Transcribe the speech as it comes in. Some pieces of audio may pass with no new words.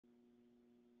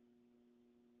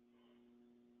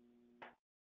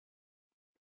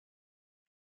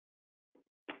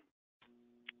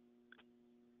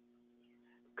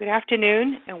Good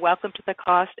afternoon and welcome to the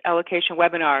Cost Allocation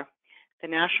webinar. The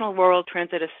National Rural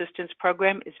Transit Assistance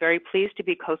Program is very pleased to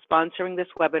be co-sponsoring this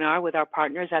webinar with our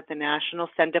partners at the National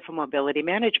Center for Mobility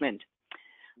Management.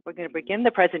 We're going to begin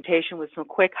the presentation with some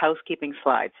quick housekeeping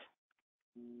slides.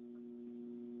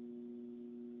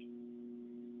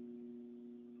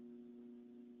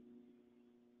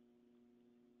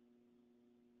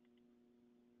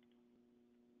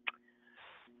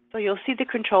 So you'll see the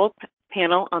control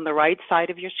panel on the right side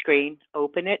of your screen.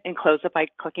 Open it and close it by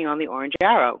clicking on the orange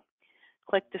arrow.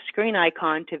 Click the screen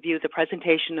icon to view the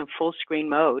presentation in full screen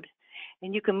mode,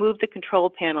 and you can move the control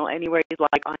panel anywhere you'd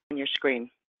like on your screen.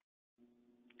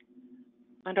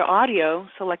 Under audio,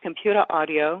 select computer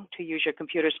audio to use your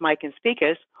computer's mic and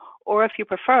speakers, or if you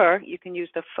prefer, you can use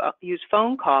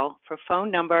phone call for phone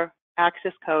number,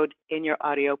 access code in your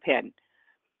audio pin.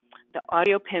 The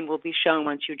audio pin will be shown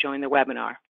once you join the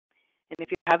webinar. And if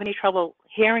you have any trouble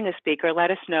hearing a speaker,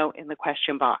 let us know in the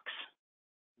question box.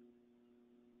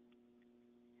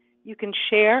 You can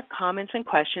share comments and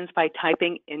questions by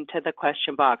typing into the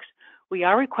question box. We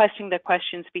are requesting that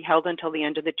questions be held until the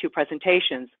end of the two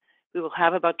presentations. We will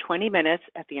have about 20 minutes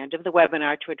at the end of the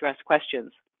webinar to address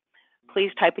questions.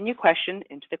 Please type in your question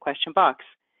into the question box.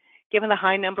 Given the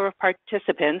high number of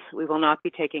participants, we will not be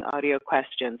taking audio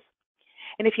questions.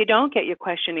 And if you don't get your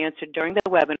question answered during the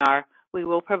webinar, we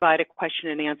will provide a question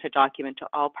and answer document to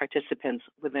all participants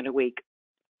within a week.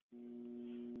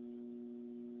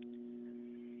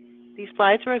 These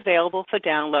slides are available for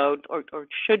download, or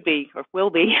should be, or will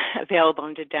be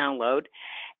available to download,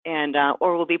 and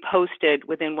or will be posted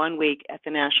within 1 week at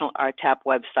the National RTAP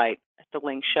website at the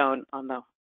link shown on the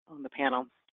panel.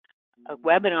 A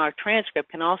webinar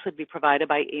transcript can also be provided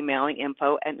by emailing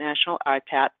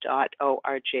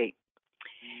info@nationalrtap.org.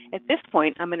 At this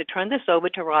point, I'm going to turn this over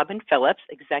to Robin Phillips,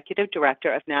 Executive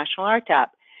Director of National RTAP.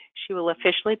 She will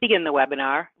officially begin the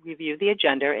webinar, review the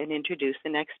agenda, and introduce the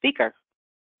next speaker.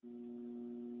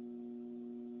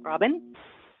 Robin?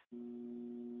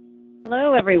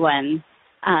 Hello, everyone.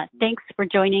 Thanks for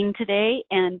joining today.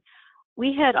 And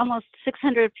we had almost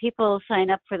 600 people sign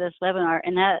up for this webinar,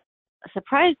 and that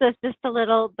surprised us just a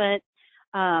little, but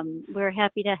we're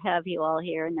happy to have you all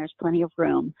here, and there's plenty of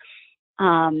room.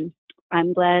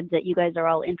 I'm glad that you guys are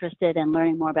all interested in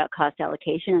learning more about cost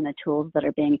allocation and the tools that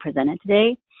are being presented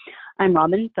today. I'm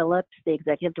Robin Phillips, the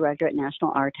Executive Director at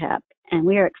National RTAP, and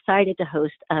we are excited to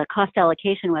host a cost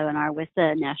allocation webinar with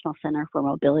the National Center for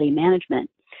Mobility Management.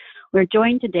 We're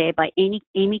joined today by Amy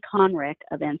Conrick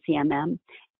of NCMM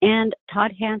and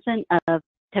Todd Hansen of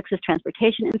Texas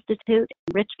Transportation Institute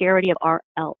and Rich Garrity of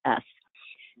RLS.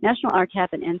 National RTAP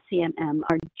and NCMM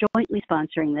are jointly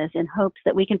sponsoring this in hopes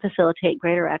that we can facilitate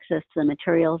greater access to the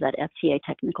materials at FTA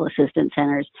Technical Assistance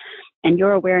Centers and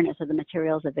your awareness of the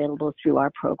materials available through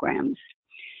our programs.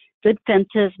 Good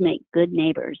fences make good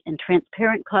neighbors, and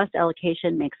transparent cost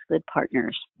allocation makes good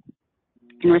partners.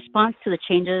 In response to the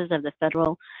changes of the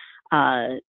federal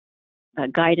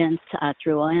guidance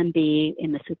through OMB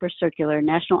in the Super Circular,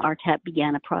 National RTAP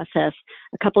began a process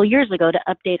a couple years ago to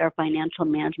update our financial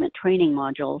management training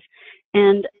modules,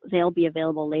 and they'll be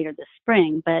available later this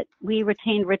spring. But we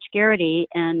retained Rich Garrity,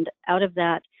 and out of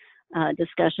that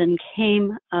discussion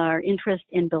came our interest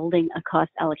in building a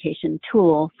cost allocation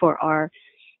tool for our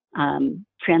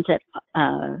transit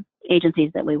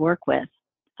agencies that we work with.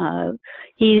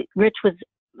 Rich was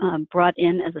brought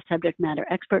in as a subject matter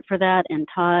expert for that, and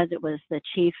Todd was the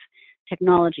chief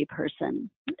technology person.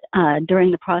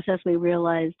 During the process, we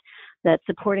realized that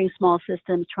supporting small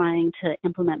systems trying to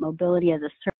implement mobility as a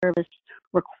service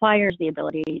requires the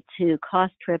ability to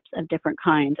cost trips of different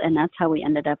kinds, and that's how we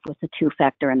ended up with the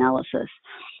two-factor analysis.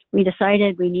 We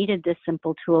decided we needed this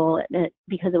simple tool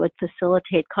because it would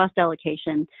facilitate cost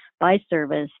allocation by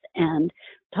service, and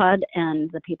Todd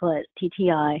and the people at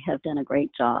TTI have done a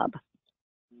great job.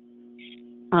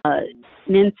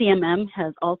 NCMM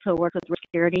has also worked with Rich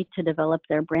Garrity to develop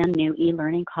their brand new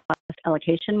e-learning cost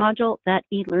allocation module. That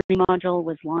e-learning module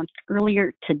was launched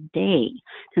earlier today.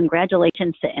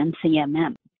 Congratulations to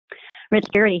NCMM. Rich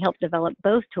Garrity helped develop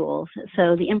both tools,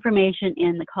 so the information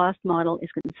in the cost model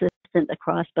is consistent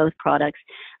across both products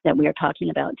that we are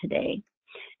talking about today.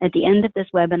 At the end of this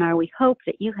webinar, we hope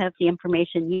that you have the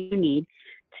information you need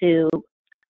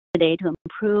today to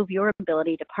improve your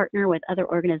ability to partner with other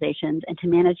organizations and to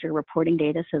manage your reporting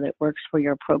data so that it works for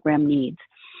your program needs.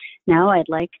 Now I'd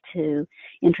like to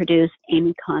introduce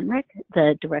Amy Conrick,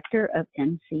 the Director of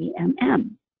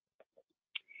NCMM.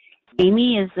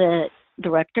 Amy is the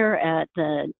Director at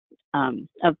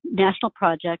of National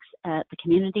Projects at the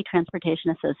Community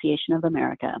Transportation Association of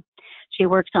America. She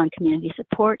works on community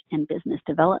support and business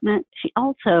development. She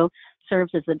also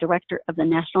serves as the director of the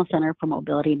National Center for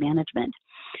Mobility Management,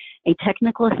 a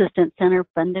technical assistance center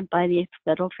funded by the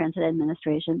Federal Transit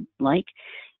Administration, like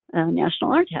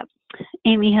National RTAP.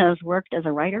 Amy has worked as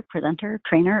a writer, presenter,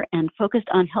 trainer, and focused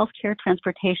on healthcare,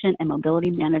 transportation, and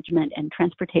mobility management and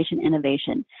transportation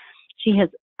innovation. She has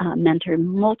mentored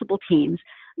multiple teams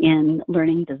in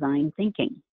learning design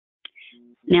thinking.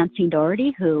 Nancy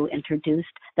Doherty, who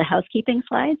introduced the housekeeping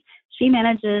slides, she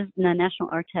manages the National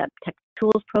RTAP Tech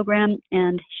Tools Program,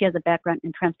 and she has a background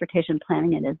in transportation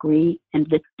planning and a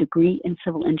degree in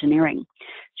civil engineering.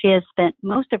 She has spent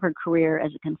most of her career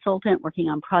as a consultant working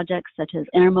on projects such as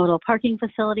intermodal parking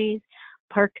facilities,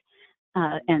 park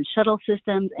and shuttle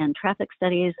systems, and traffic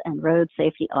studies and road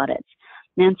safety audits.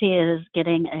 Nancy is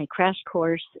getting a crash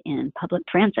course in public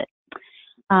transit.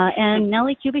 And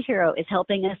Nellie Kubihiro is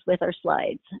helping us with our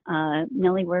slides.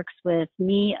 Nellie works with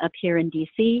me up here in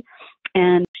DC,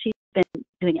 and she's been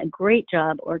doing a great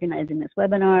job organizing this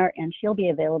webinar, and she'll be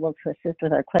available to assist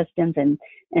with our questions in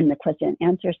the question and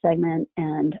answer segment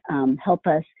and help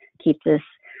us keep this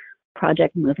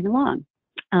project moving along.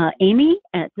 Amy,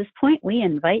 at this point, we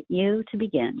invite you to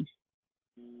begin.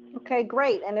 Okay,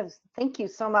 great. And thank you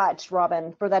so much,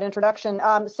 Robin, for that introduction.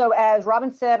 So as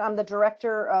Robin said, I'm the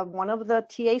director of one of the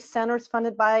TA centers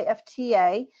funded by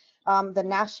FTA, the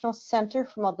National Center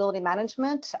for Mobility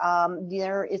Management.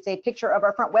 There is a picture of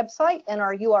our front website and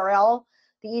our URL.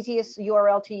 The easiest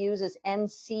URL to use is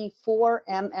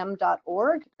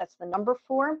nc4mm.org. That's the number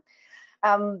 4.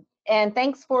 And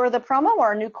thanks for the promo,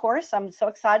 our new course. I'm so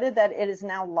excited that it is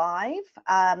now live,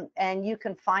 and you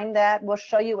can find that. We'll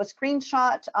show you a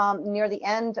screenshot near the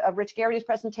end of Rich Garrity's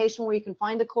presentation where you can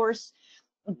find the course.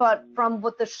 But from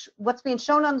what's being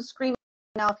shown on the screen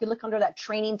now, if you look under that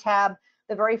training tab,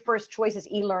 the very first choice is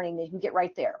e-learning. You can get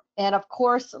right there. And of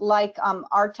course, like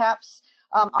RTAPs,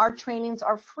 our trainings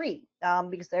are free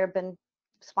because they've been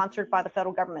sponsored by the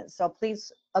federal government. So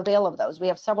please avail of those. We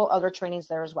have several other trainings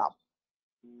there as well.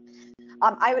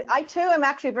 I too am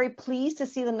actually very pleased to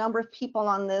see the number of people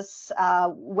on this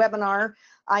webinar.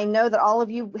 I know that all of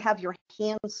you have your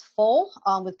hands full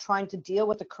with trying to deal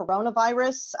with the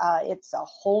coronavirus. It's a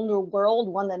whole new world,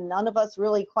 one that none of us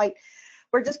really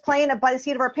we're just playing it by the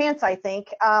seat of our pants, I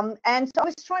think. And so I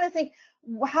was trying to think,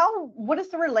 what is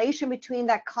the relation between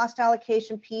that cost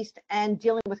allocation piece and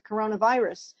dealing with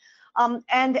coronavirus?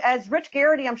 And as Rich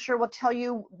Garrity, I'm sure, will tell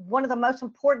you, one of the most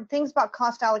important things about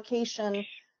cost allocation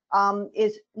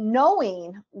is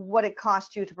knowing what it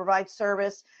costs you to provide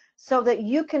service so that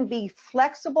you can be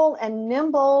flexible and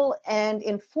nimble and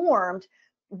informed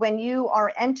when you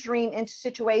are entering into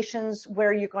situations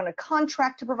where you're going to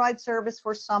contract to provide service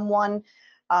for someone,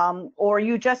 or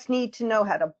you just need to know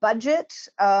how to budget,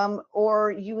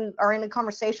 or you are in a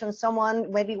conversation with someone,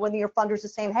 maybe one of your funders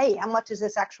is saying, hey, how much is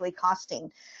this actually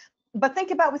costing? But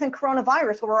think about within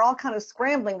coronavirus, where we're all kind of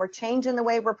scrambling. We're changing the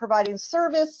way we're providing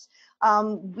service.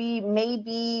 We may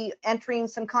be entering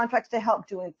some contracts to help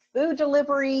doing food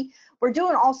delivery. We're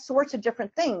doing all sorts of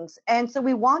different things. And so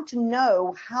we want to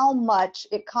know how much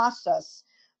it costs us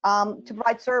to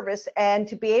provide service, and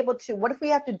to be able to, what if we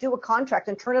have to do a contract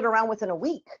and turn it around within a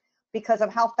week because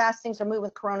of how fast things are moving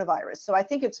with coronavirus? So I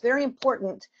think it's very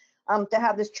important to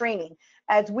have this training.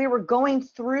 As we were going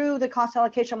through the cost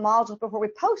allocation modules before we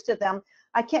posted them,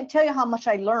 I can't tell you how much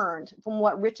I learned from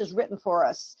what Rich has written for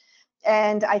us.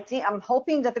 And I'm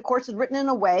hoping that the course is written in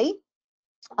a way,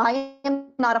 I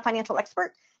am not a financial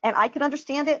expert and I can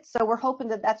understand it. So we're hoping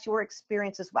that that's your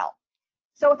experience as well.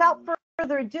 So without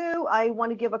further ado, I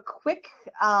want to give a quick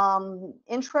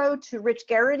intro to Rich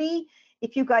Garrity.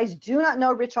 If you guys do not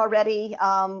know Rich already,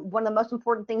 one of the most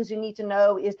important things you need to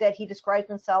know is that he describes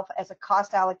himself as a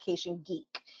cost allocation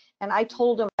geek. And I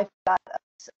told him I've got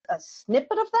a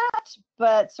snippet of that,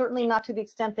 but certainly not to the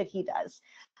extent that he does.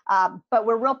 But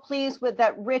we're real pleased with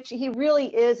that. Rich, he really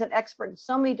is an expert in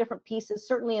so many different pieces,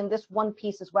 certainly in this one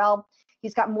piece as well.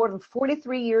 He's got more than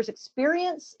 43 years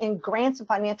experience in grants and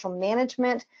financial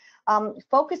management,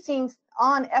 focusing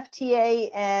on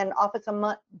FTA and Office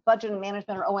of Budget and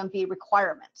Management, or OMB,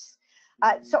 requirements.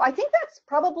 So I think that's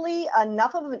probably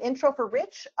enough of an intro for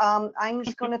Rich. I'm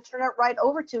just going to turn it right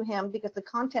over to him because the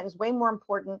content is way more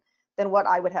important than what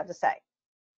I would have to say.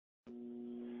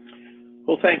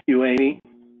 Well, thank you, Amy,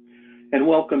 and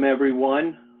welcome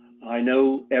everyone. I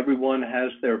know everyone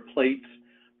has their plates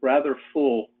rather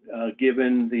full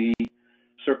given the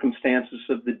circumstances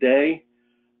of the day.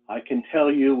 I can tell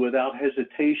you without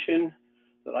hesitation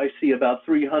that I see about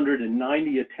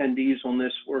 390 attendees on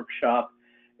this workshop,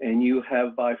 and you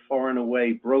have by far and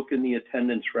away broken the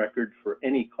attendance record for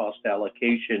any cost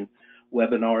allocation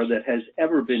webinar that has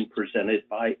ever been presented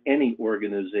by any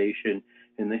organization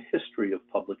in the history of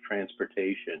public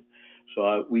transportation.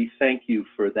 So we thank you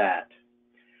for that.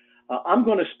 I'm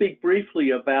going to speak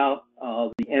briefly about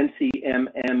the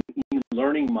NCMM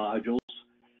e-learning modules.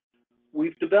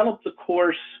 We've developed the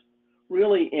course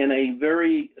really in a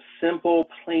very simple,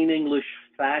 plain English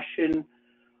fashion,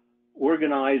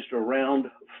 organized around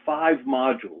 5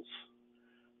 modules.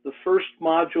 The first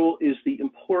module is the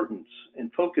importance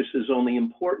and focuses on the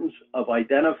importance of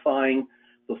identifying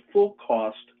the full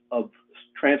cost of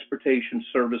transportation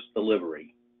service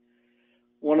delivery.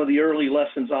 One of the early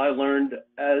lessons I learned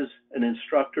as an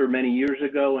instructor many years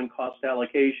ago in cost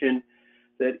allocation,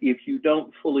 that if you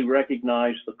don't fully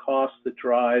recognize the costs that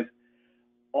drive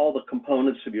all the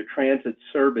components of your transit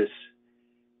service,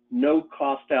 no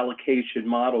cost allocation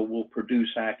model will produce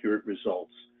accurate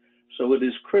results. So it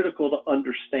is critical to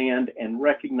understand and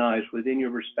recognize within your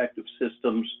respective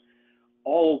systems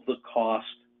all of the costs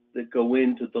that go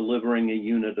into delivering a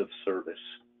unit of service.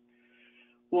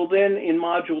 We'll then, in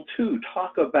Module 2,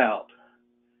 talk about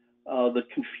the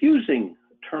confusing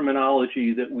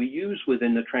terminology that we use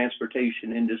within the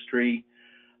transportation industry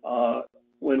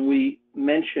when we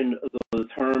mention the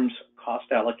terms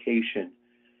cost allocation.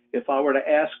 If I were to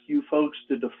ask you folks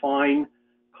to define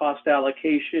cost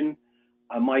allocation,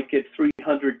 I might get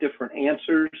 300 different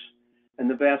answers, and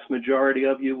the vast majority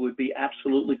of you would be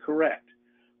absolutely correct.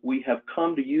 We have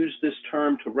come to use this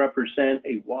term to represent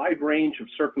a wide range of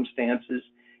circumstances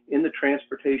in the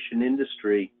transportation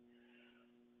industry,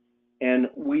 and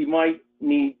we might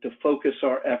need to focus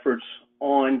our efforts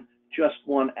on just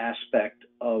one aspect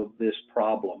of this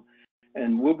problem.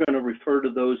 And we're going to refer to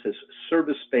those as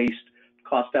service-based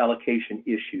cost allocation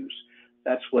issues.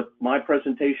 That's what my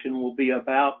presentation will be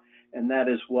about, and that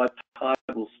is what Todd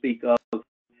will speak of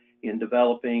in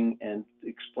developing and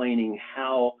explaining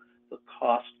how the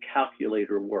cost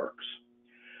calculator works.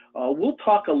 We'll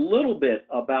talk a little bit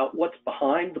about what's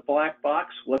behind the black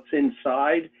box, what's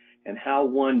inside, and how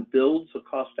one builds a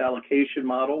cost allocation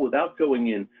model without going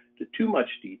into too much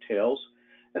details.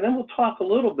 And then we'll talk a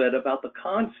little bit about the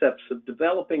concepts of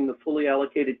developing the fully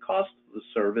allocated cost of the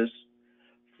service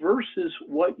versus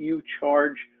what you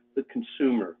charge the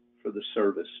consumer for the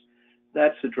service.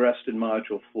 That's addressed in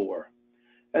Module 4.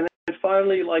 And then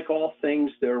finally, like all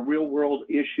things, there are real-world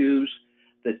issues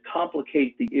that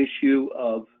complicate the issue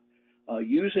of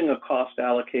using a cost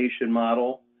allocation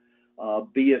model,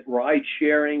 be it ride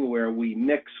sharing, where we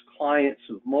mix clients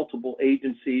of multiple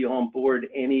agency on board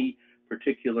any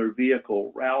particular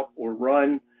vehicle route or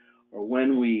run, or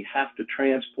when we have to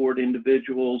transport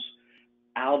individuals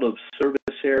out of service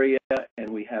area and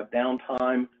we have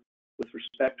downtime with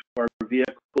respect to our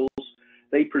vehicles.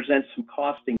 They present some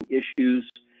costing issues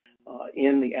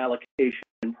in the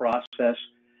allocation process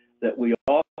that we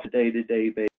offer on a day-to-day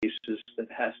basis that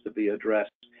has to be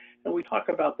addressed. And we talk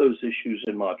about those issues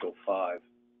in Module 5.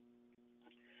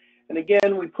 And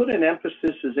again, we put an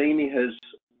emphasis, as Amy has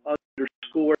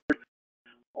underscored,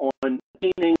 on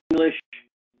plain English.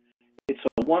 It's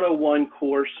a 101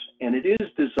 course, and it is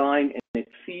designed and it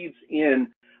feeds in,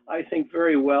 I think,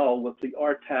 very well with the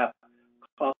RTAP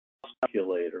cost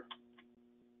calculator.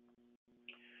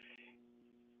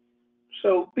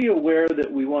 So be aware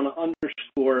that we want to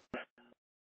underscore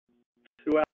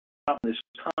throughout this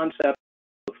concept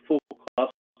of full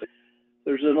cost.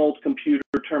 There's an old computer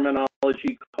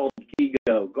terminology called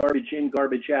GIGO, garbage in,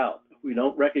 garbage out. If we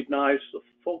don't recognize the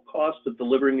full cost of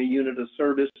delivering a unit of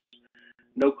service,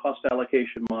 no cost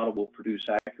allocation model will produce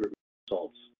accurate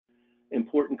results.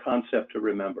 Important concept to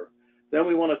remember. Then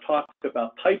we want to talk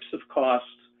about types of costs,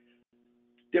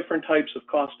 different types of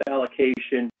cost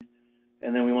allocation,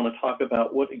 and then we want to talk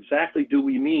about what exactly do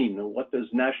we mean, and what does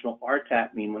National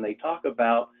RTAP mean when they talk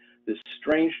about this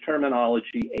strange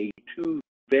terminology, a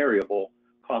two-variable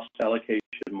cost allocation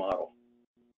model.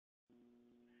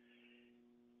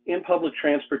 In public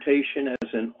transportation, as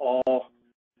in all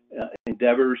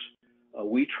endeavors,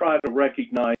 we try to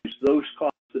recognize those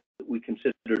costs that we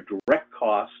consider direct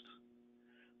costs,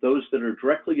 those that are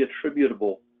directly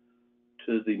attributable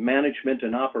to the management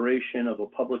and operation of a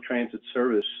public transit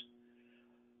service,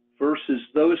 versus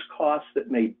those costs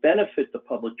that may benefit the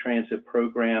public transit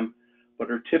program, but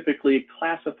are typically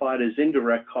classified as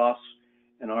indirect costs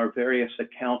in our various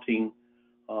accounting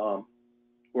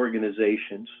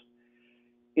organizations.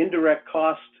 Indirect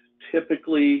costs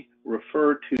typically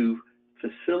refer to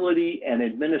facility and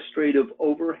administrative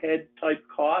overhead type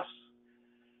costs.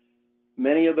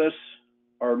 Many of us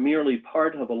are merely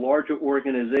part of a larger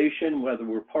organization, whether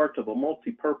we're part of a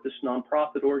multi-purpose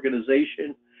nonprofit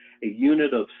organization, a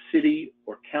unit of city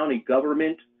or county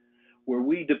government, where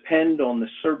we depend on the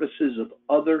services of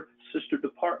other sister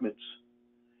departments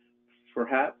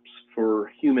perhaps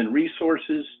for human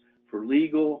resources, for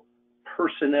legal,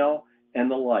 personnel, and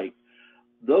the like.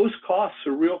 Those costs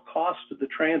are real costs of the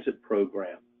transit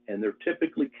program, and they're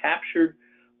typically captured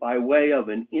by way of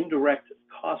an indirect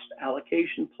cost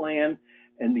allocation plan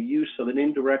and the use of an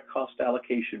indirect cost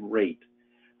allocation rate.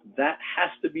 That has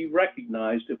to be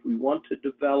recognized if we want to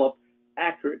develop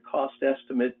accurate cost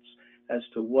estimates as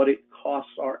to what it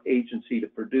costs our agency to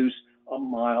produce a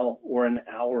mile or an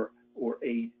hour or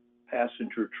a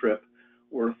passenger trip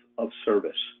worth of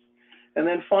service. And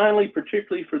then finally,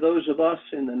 particularly for those of us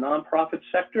in the nonprofit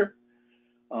sector,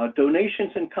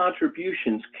 donations and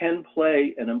contributions can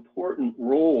play an important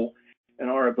role in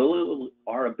our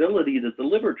ability to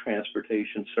deliver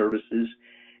transportation services.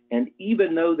 And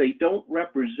even though they don't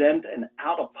represent an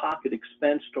out-of-pocket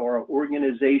expense to our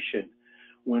organization,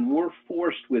 when we're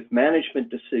forced with management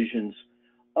decisions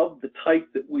of the type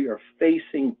that we are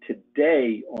facing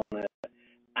today on an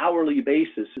hourly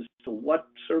basis as to what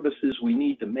services we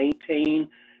need to maintain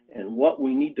and what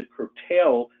we need to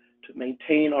curtail to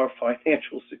maintain our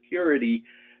financial security,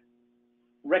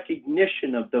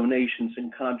 recognition of donations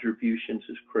and contributions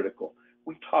is critical.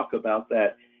 We talk about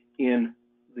that in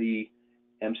the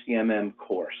NCMM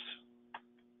course.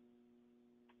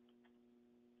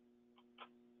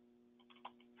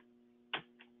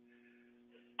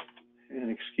 And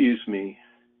excuse me,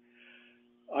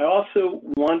 I also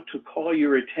want to call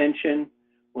your attention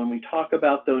when we talk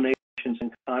about donations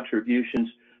and contributions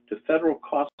to federal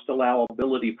cost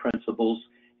allowability principles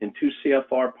in 2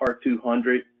 CFR Part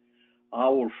 200.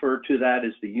 I'll refer to that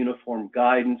as the uniform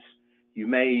guidance. You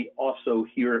may also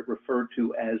hear it referred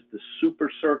to as the super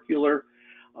circular.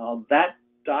 That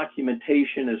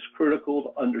documentation is critical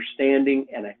to understanding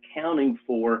and accounting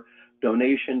for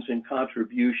donations and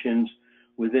contributions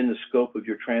within the scope of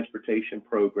your transportation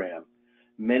program.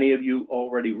 Many of you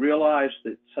already realize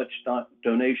that such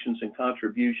donations and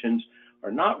contributions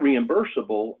are not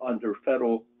reimbursable under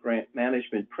federal grant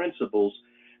management principles,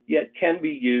 yet can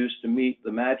be used to meet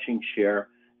the matching share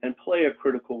and play a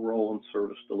critical role in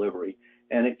service delivery.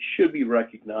 And it should be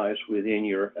recognized within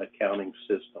your accounting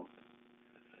system.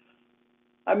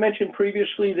 I mentioned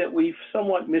previously that we've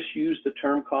somewhat misused the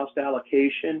term cost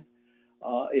allocation.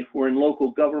 If we're in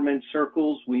local government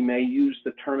circles, we may use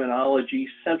the terminology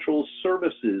Central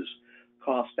Services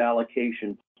Cost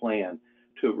Allocation Plan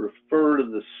to refer to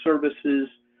the services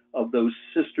of those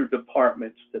sister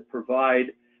departments that provide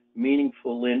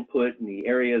meaningful input in the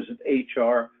areas of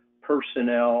HR,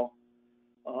 personnel,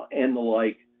 and the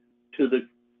like to the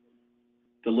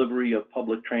delivery of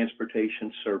public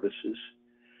transportation services.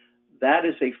 That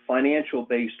is a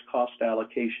financial-based cost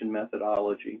allocation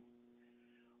methodology.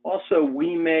 Also,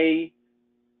 we may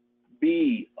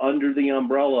be under the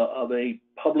umbrella of a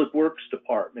public works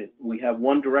department. We have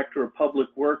one director of public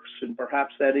works, and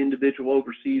perhaps that individual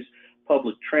oversees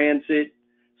public transit,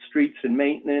 streets and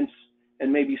maintenance,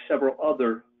 and maybe several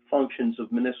other functions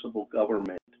of municipal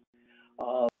government.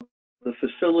 The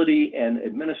facility and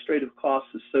administrative costs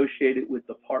associated with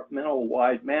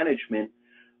departmental-wide management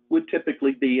would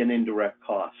typically be an indirect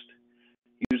cost.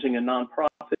 Using a nonprofit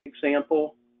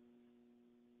example,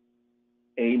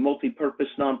 a multi-purpose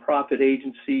nonprofit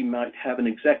agency might have an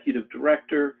executive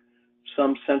director,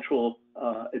 some central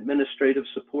administrative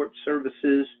support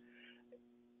services,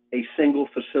 a single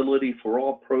facility for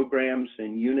all programs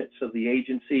and units of the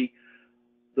agency.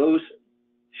 Those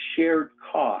shared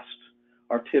costs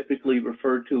are typically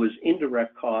referred to as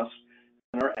indirect costs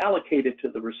and are allocated to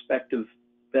the respective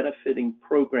benefiting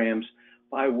programs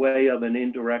by way of an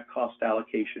indirect cost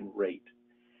allocation rate.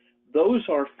 Those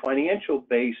are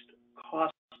financial-based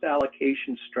cost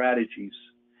allocation strategies,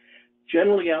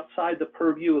 generally outside the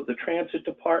purview of the transit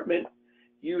department,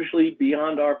 usually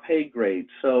beyond our pay grade.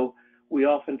 So we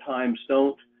oftentimes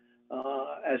don't,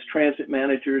 as transit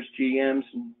managers, GMs,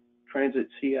 and transit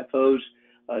CFOs,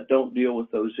 don't deal with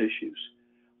those issues.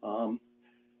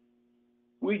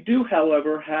 We do,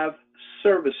 however, have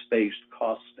service-based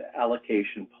cost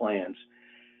allocation plans.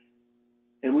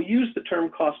 And we use the term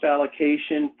cost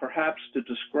allocation perhaps to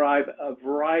describe a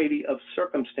variety of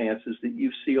circumstances that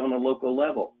you see on a local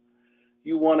level.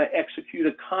 You want to execute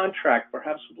a contract,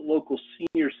 perhaps with a local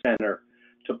senior center,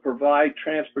 to provide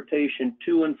transportation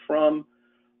to and from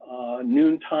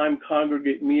noontime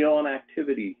congregate meal and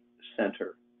activity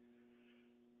center.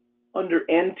 Under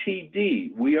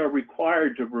NTD, we are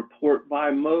required to report by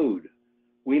mode.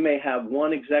 We may have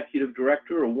one executive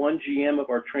director or one GM of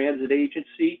our transit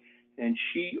agency, and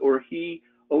she or he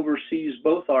oversees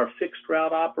both our fixed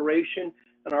route operation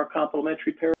and our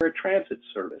complimentary paratransit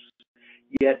service.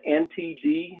 Yet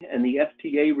NTD and the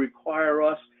FTA require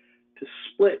us to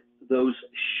split those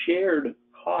shared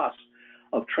costs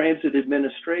of transit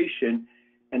administration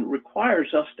and requires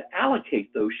us to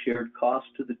allocate those shared costs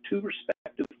to the two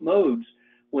respective modes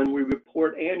when we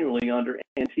report annually under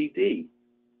NTD.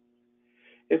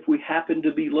 If we happen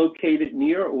to be located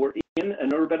near or in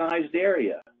an urbanized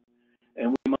area,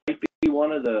 and we might be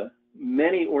one of the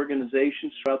many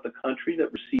organizations throughout the country that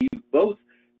receive both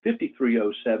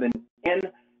 5307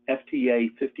 and FTA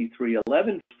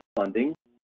 5311 funding,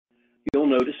 you'll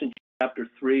notice in Chapter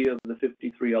 3 of the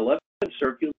 5311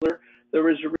 circular, there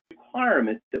is a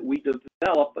requirement that we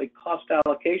develop a cost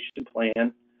allocation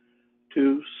plan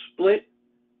to split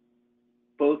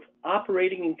both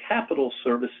operating and capital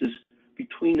services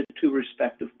between the two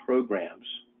respective programs.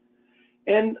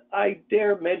 And I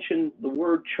dare mention the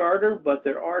word charter, but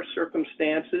there are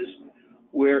circumstances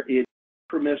where it's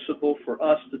permissible for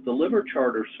us to deliver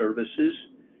charter services.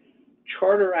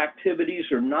 Charter activities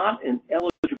are not an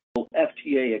eligible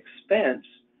FTA expense,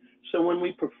 so when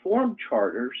we perform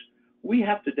charters, we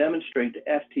have to demonstrate to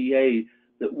FTA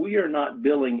that we are not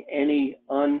billing any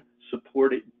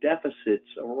unsupported deficits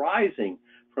arising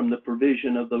from the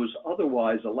provision of those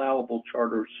otherwise allowable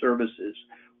charter services.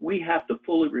 We have to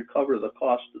fully recover the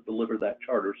cost to deliver that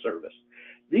charter service.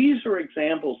 These are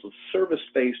examples of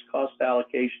service-based cost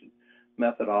allocation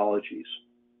methodologies.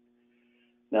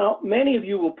 Now, many of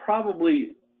you will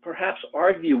probably perhaps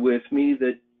argue with me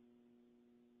that,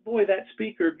 boy, that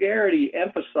speaker Garrity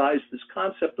emphasized this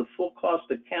concept of full cost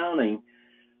accounting.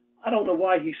 I don't know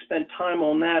why he spent time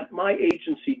on that. My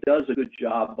agency does a good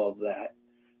job of that.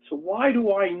 So why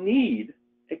do I need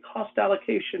a cost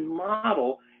allocation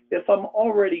model if I'm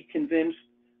already convinced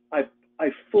I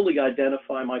fully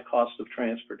identify my cost of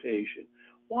transportation?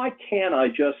 Why can't I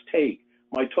just take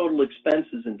my total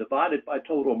expenses and divide it by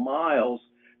total miles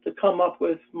to come up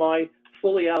with my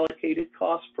fully allocated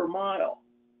cost per mile?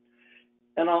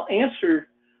 And I'll answer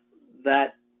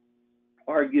that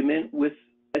argument with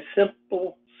a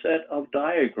simple set of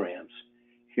diagrams.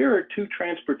 Here are two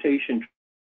transportation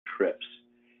trips,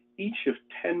 each of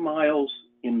 10 miles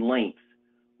in length.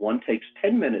 One takes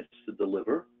 10 minutes to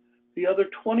deliver, the other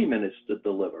 20 minutes to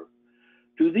deliver.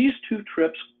 Do these two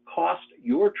trips cost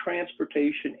your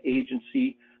transportation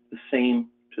agency the same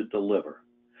to deliver?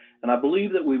 And I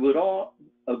believe that we would all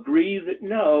agree that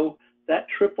no, that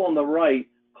trip on the right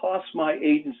costs my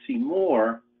agency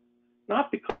more,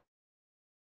 not because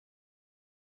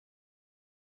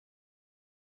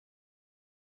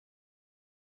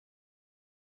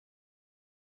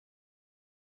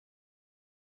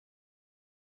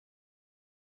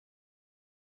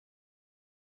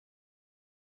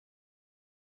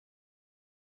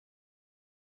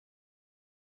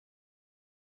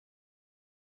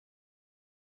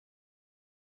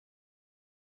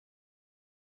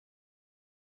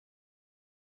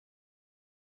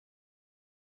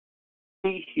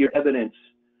we hear evidence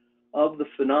of the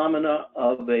phenomena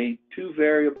of a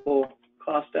two-variable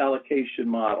cost allocation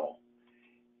model,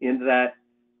 in that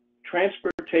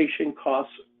transportation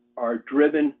costs are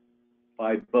driven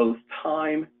by both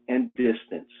time and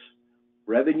distance,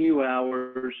 revenue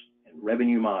hours and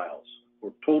revenue miles,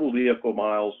 or total vehicle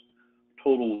miles,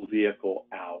 total vehicle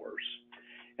hours.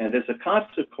 And as a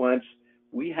consequence,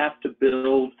 we have to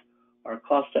build our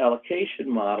cost allocation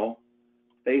model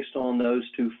based on those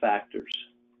two factors.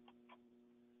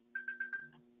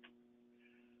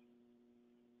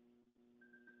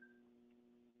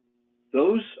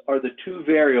 Those are the two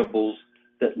variables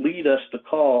that lead us to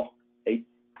call a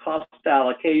cost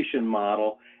allocation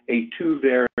model a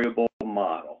two-variable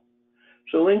model.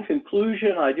 So in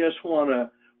conclusion, I just want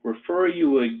to refer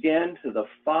you again to the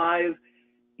 5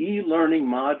 e-learning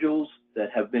modules that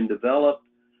have been developed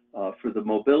for the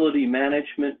Mobility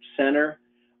Management Center.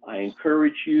 I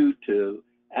encourage you to,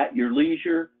 at your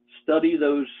leisure, study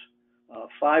those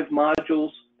 5 modules.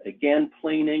 Again,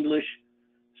 plain English,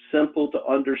 simple to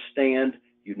understand.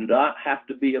 You do not have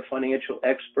to be a financial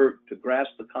expert to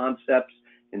grasp the concepts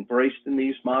embraced in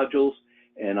these modules.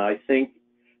 And I think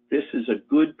this is a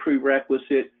good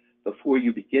prerequisite before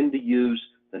you begin to use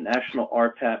the National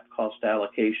RTAP Cost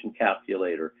Allocation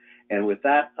Calculator. And with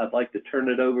that, I'd like to turn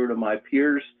it over to my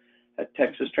peers at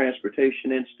Texas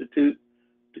Transportation Institute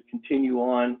to continue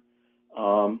on,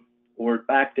 or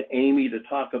back to Amy to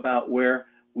talk about where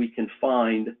we can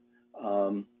find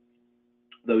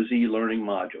those e-learning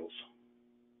modules.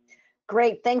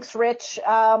 Great, thanks, Rich.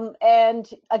 And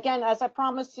again, as I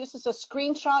promised, this is a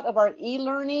screenshot of our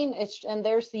e-learning, and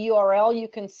there's the URL. You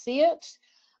can see it.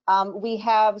 We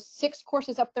have 6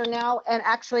 courses up there now, and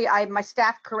actually, my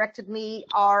staff corrected me.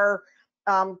 Our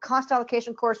cost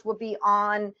allocation course will be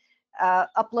on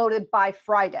uploaded by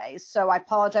Friday. So I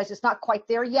apologize, it's not quite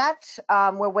there yet.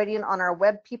 We're waiting on our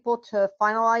web people to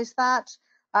finalize that.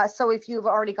 So if you've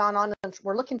already gone on and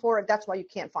we're looking for it, that's why you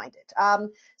can't find it.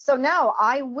 So now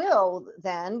I will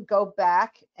then go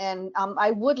back, and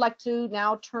I would like to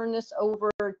now turn this over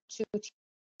to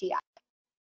TI.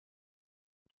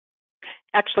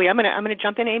 Actually, I'm gonna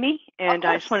jump in, Amy, and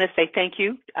I just want to say thank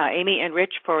you, Amy and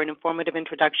Rich, for an informative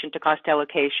introduction to cost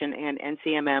allocation and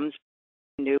NCMM's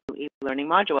new e-learning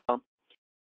module. And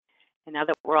now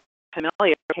that we're all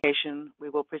familiar with allocation, we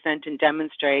will present and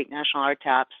demonstrate National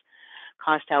RTAP's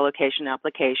cost allocation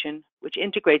application, which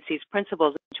integrates these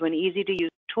principles into an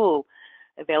easy-to-use tool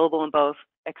available in both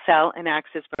Excel and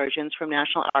Access versions from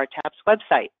National RTAP's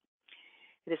website.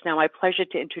 It is now my pleasure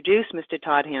to introduce Mr.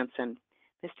 Todd Hansen.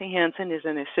 Mr. Hansen is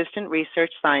an assistant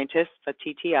research scientist at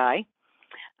TTI,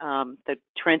 the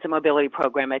Transit Mobility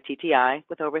Program at TTI,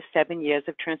 with over 7 years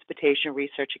of transportation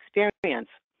research experience.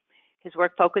 His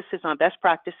work focuses on best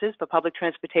practices for public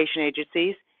transportation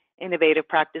agencies, innovative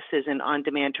practices in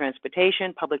on-demand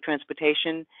transportation, public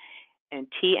transportation, and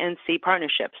TNC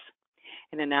partnerships,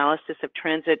 and analysis of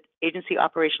transit agency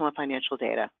operational and financial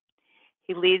data.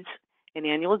 He leads an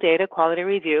annual data quality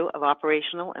review of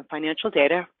operational and financial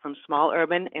data from small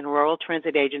urban and rural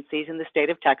transit agencies in the state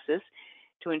of Texas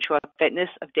to ensure fitness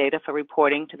of data for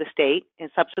reporting to the state and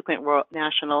subsequent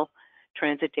national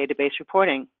transit database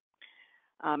reporting.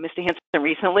 Mr. Hansen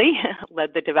recently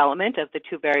led the development of the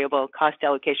two-variable cost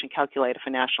allocation calculator for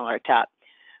National RTAP,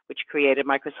 which created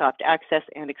Microsoft Access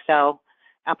and Excel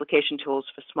application tools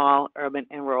for small, urban,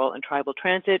 and rural and tribal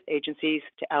transit agencies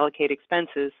to allocate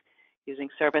expenses using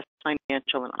service,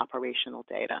 financial, and operational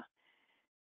data.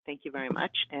 Thank you very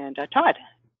much. And Todd.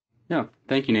 Yeah,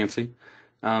 thank you, Nancy.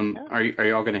 Are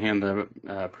you all going to hand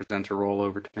the presenter role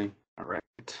over to me? All right.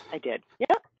 I did.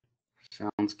 Yeah.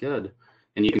 Sounds good.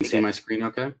 And you can see my screen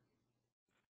okay?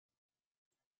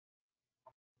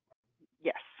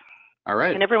 Yes. All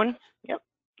right. And everyone? Yep.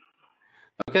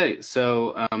 Okay,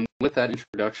 so with that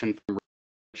introduction from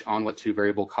Rich on what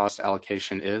two-variable cost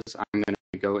allocation is, I'm going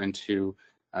to go into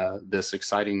this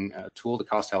exciting tool, the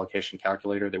cost allocation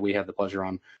calculator, that we have the pleasure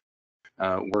on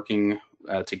working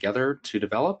together to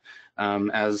develop.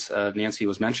 As Nancy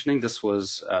was mentioning, this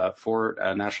was for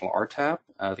National RTAP.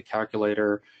 The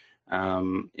calculator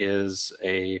is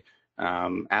a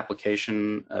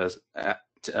application,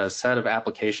 a set of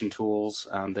application tools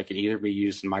that can either be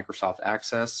used in Microsoft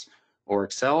Access or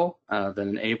Excel that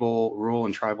enable rural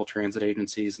and tribal transit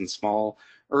agencies and small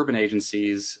urban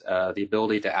agencies the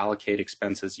ability to allocate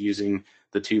expenses using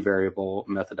the two-variable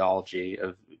methodology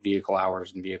of vehicle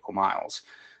hours and vehicle miles.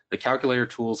 The calculator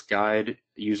tools guide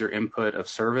user input of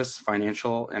service,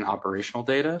 financial, and operational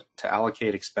data to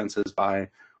allocate expenses by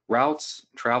routes,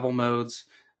 travel modes,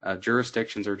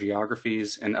 jurisdictions or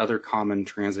geographies, and other common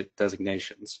transit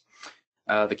designations.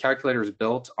 The calculator is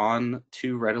built on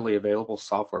two readily available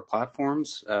software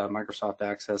platforms, Microsoft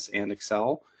Access and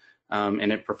Excel,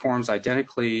 and it performs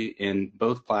identically in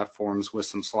both platforms with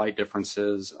some slight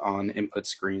differences on input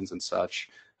screens and such,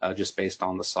 just based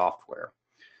on the software.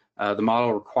 The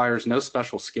model requires no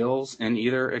special skills in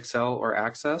either Excel or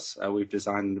Access. We've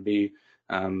designed them to be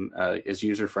as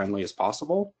user-friendly as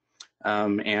possible.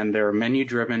 And there are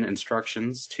menu-driven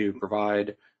instructions to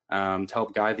provide, to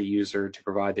help guide the user to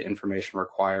provide the information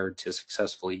required to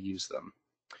successfully use them.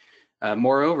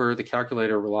 Moreover, the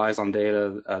calculator relies on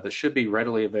data that should be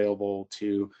readily available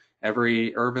to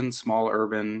every urban, small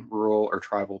urban, rural, or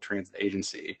tribal transit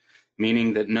agency,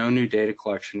 meaning that no new data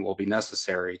collection will be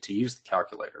necessary to use the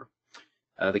calculator.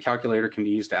 The calculator can be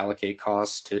used to allocate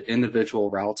costs to individual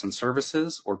routes and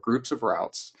services or groups of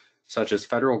routes, such as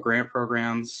federal grant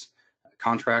programs,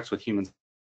 contracts with human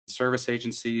service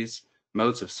agencies,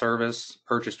 modes of service,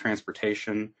 purchase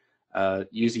transportation,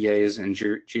 UZAs in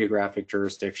geographic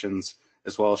jurisdictions,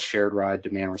 as well as shared ride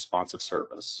demand responsive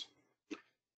service.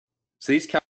 So these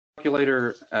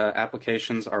calculator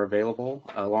applications are available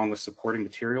along with supporting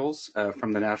materials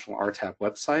from the National RTAP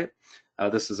website.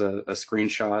 This is a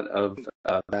screenshot of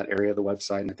that area of the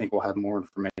website, and I think we'll have more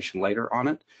information later on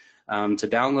it. To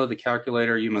download the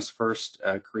calculator, you must first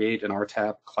create an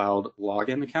RTAP Cloud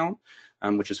login account,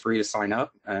 which is free to sign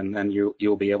up, and then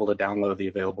you'll be able to download the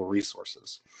available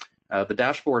resources. The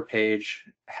dashboard page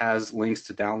has links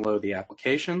to download the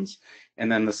applications,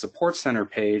 and then the Support Center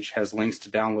page has links to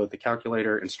download the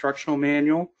calculator instructional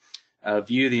manual,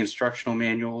 view the instructional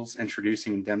manuals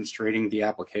introducing and demonstrating the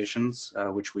applications,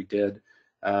 which we did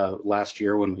last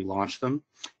year when we launched them,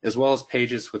 as well as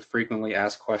pages with frequently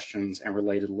asked questions and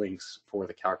related links for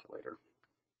the calculator.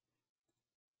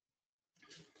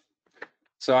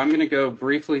 So I'm going to go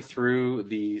briefly through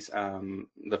these, the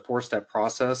 4-step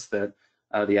process that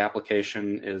the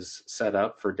application is set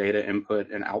up for data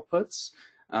input and outputs.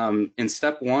 In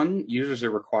step 1, users are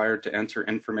required to enter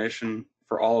information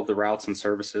for all of the routes and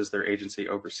services their agency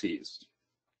oversees.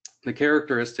 The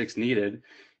characteristics needed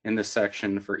in this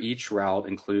section for each route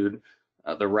include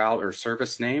the route or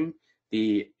service name,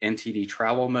 the NTD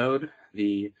travel mode,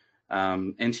 the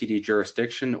NTD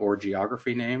jurisdiction or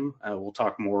geography name. We'll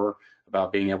talk more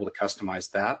about being able to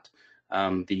customize that.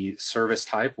 The service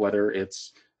type, whether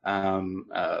it's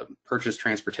purchased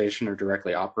transportation or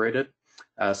directly operated,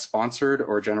 sponsored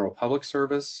or general public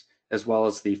service, as well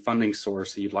as the funding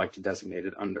source that you'd like to designate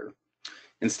it under.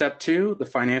 In step 2, the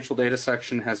financial data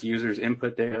section has users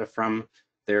input data from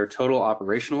their total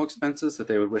operational expenses that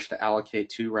they would wish to allocate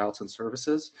to routes and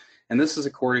services. And this is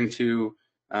according to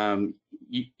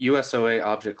USOA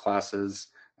object classes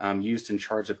used in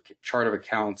chart of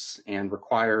accounts and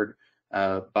required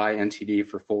by NTD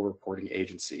for full reporting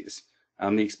agencies.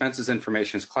 The expenses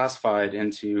information is classified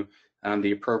into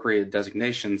the appropriate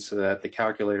designations so that the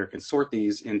calculator can sort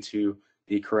these into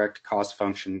the correct cost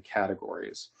function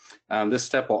categories. This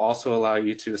step will also allow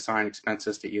you to assign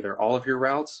expenses to either all of your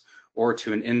routes or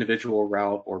to an individual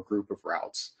route or group of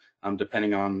routes,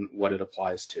 depending on what it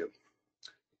applies to.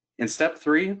 In step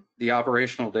 3, the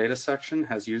operational data section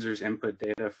has users input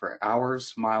data for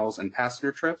hours, miles, and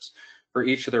passenger trips for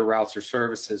each of their routes or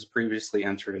services previously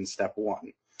entered in step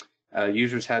 1.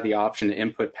 Users had the option to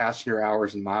input passenger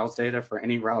hours and miles data for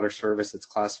any route or service that's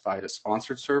classified as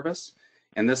sponsored service.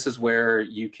 And this is where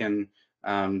you can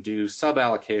do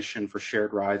sub-allocation for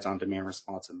shared rides on demand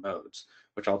responsive modes,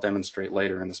 which I'll demonstrate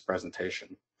later in this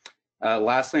presentation.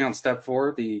 Lastly, on step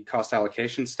 4, the cost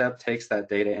allocation step takes that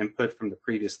data input from the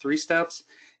previous 3 steps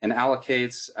and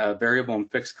allocates variable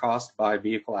and fixed cost by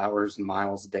vehicle hours and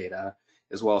miles data,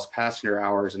 as well as passenger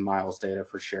hours and miles data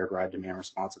for shared ride demand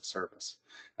responsive service.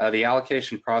 The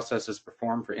allocation process is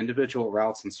performed for individual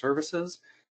routes and services,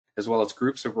 as well as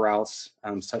groups of routes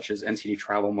such as NTD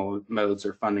travel modes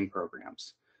or funding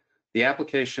programs. The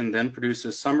application then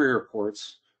produces summary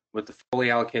reports with the fully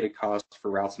allocated costs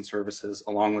for routes and services,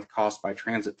 along with cost by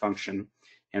transit function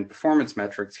and performance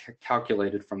metrics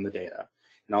calculated from the data.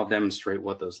 And I'll demonstrate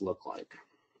what those look like.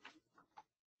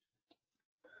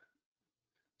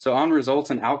 So on results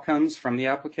and outcomes from the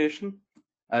application,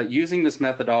 using this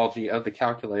methodology of the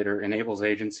calculator enables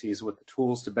agencies with the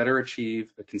tools to better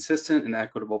achieve a consistent and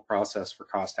equitable process for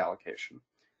cost allocation.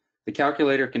 The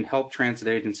calculator can help transit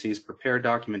agencies prepare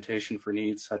documentation for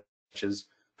needs such as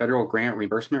federal grant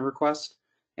reimbursement requests,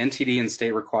 NTD and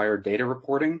state required data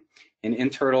reporting, and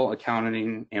internal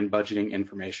accounting and budgeting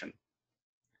information.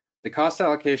 The cost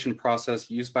allocation process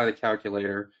used by the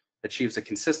calculator achieves a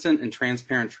consistent and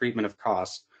transparent treatment of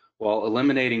costs while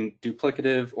eliminating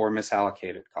duplicative or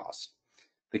misallocated costs.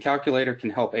 The calculator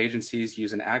can help agencies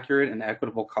use an accurate and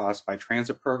equitable cost by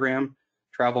transit program,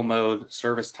 travel mode,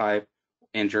 service type,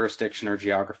 and jurisdiction or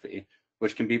geography,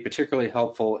 which can be particularly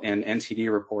helpful in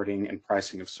NTD reporting and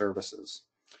pricing of services.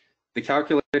 The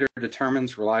calculator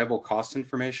determines reliable cost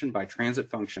information by transit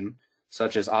function,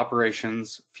 such as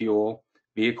operations, fuel,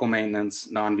 vehicle maintenance,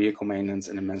 non-vehicle maintenance,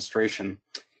 and administration,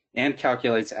 and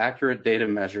calculates accurate data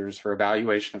measures for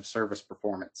evaluation of service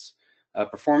performance.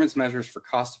 Performance measures for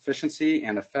cost efficiency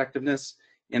and effectiveness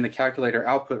in the calculator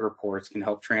output reports can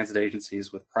help transit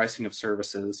agencies with pricing of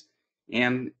services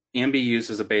and be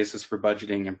used as a basis for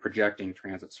budgeting and projecting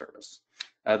transit service.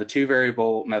 The 2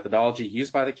 variable methodology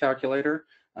used by the calculator,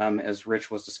 as Rich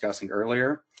was discussing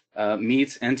earlier,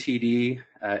 meets NTD,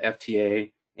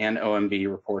 FTA, and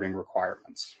OMB reporting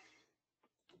requirements.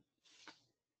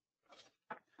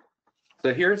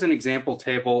 So here's an example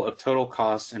table of total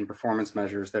costs and performance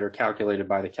measures that are calculated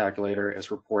by the calculator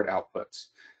as report outputs.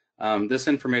 This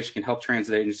information can help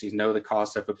transit agencies know the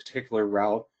cost of a particular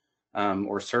route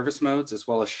or service modes, as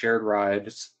well as shared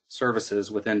ride services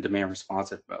within demand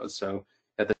responsive modes. So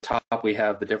at the top, we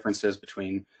have the differences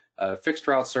between fixed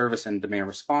route service and demand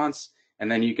response,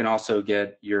 and then you can also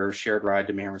get your shared ride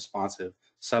demand responsive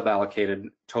sub-allocated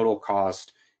total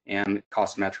cost and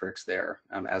cost metrics there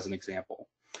as an example.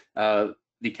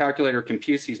 The calculator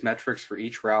computes these metrics for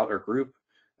each route or group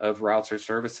of routes or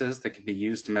services that can be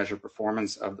used to measure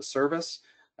performance of the service,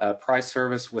 price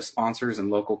service with sponsors and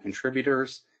local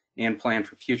contributors, and plan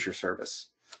for future service.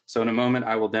 So in a moment,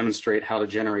 I will demonstrate how to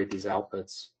generate these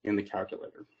outputs in the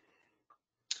calculator.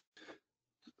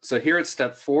 So here at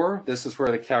step 4, this is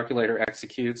where the calculator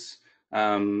executes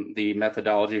the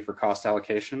methodology for cost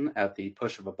allocation at the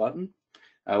push of a button.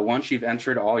 Once you've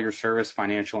entered all your service,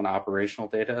 financial, and operational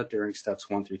data during steps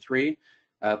 1 through 3,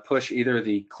 push either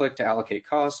the click to allocate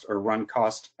cost or run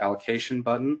cost allocation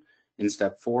button in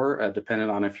step 4, depending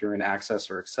on if you're in Access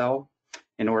or Excel,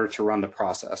 in order to run the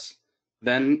process.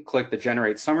 Then click the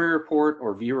Generate Summary Report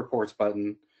or View Reports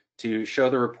button to show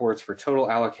the reports for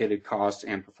total allocated cost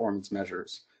and performance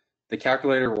measures. The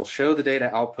calculator will show the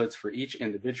data outputs for each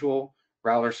individual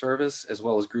route or service, as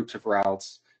well as groups of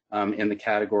routes in the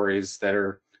categories that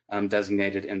are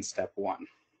designated in step 1.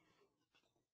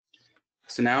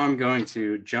 So now I'm going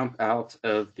to jump out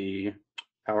of the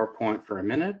PowerPoint for a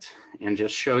minute and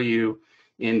just show you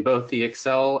in both the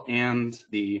Excel and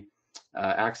the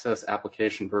Access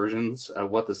application versions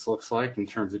what this looks like in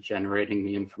terms of generating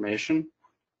the information.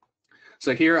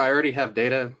 So here I already have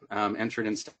data entered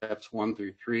in steps 1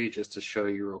 through 3, just to show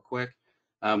you real quick.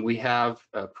 We have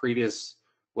previous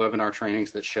webinar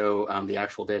trainings that show the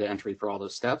actual data entry for all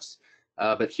those steps.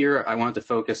 But here I wanted to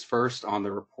focus first on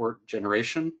the report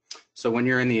generation. So when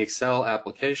you're in the Excel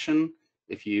application,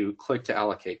 if you click to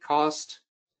allocate cost,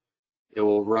 it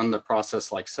will run the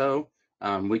process like so.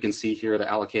 We can see here the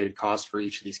allocated cost for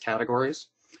each of these categories.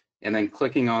 And then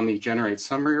clicking on the Generate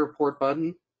Summary Report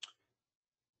button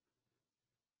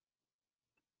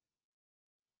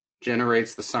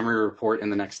generates the summary report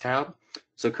in the next tab.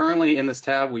 So currently in this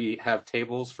tab, we have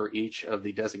tables for each of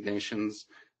the designations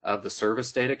of the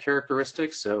service data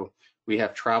characteristics. So we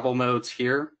have travel modes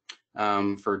here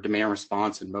for demand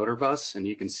response and motor bus, and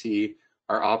you can see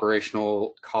our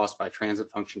operational cost by transit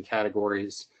function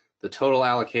categories, the total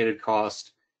allocated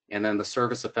cost, and then the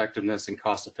service effectiveness and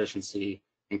cost efficiency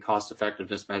and cost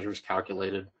effectiveness measures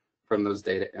calculated from those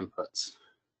data inputs.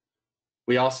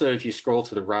 We also, if you scroll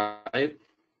to the right,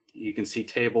 you can see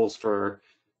tables for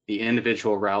the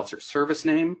individual routes or service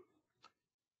name.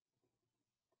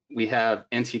 We have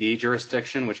NTD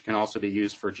jurisdiction, which can also be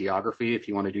used for geography if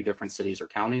you want to do different cities or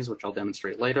counties, which I'll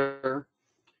demonstrate later.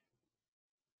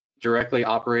 Directly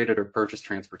operated or purchased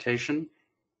transportation.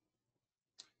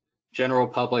 General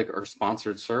public or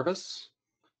sponsored service.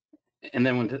 And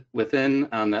then within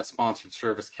that sponsored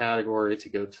service category, to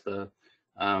go to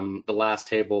the last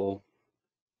table,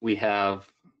 we have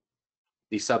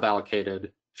the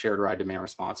sub-allocated shared ride demand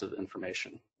responsive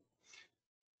information.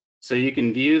 So you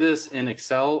can view this in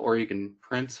Excel, or you can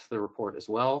print the report as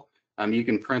well. You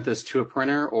can print this to a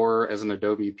printer or as an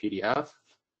Adobe PDF.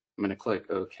 I'm going to click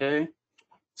OK.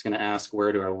 It's going to ask,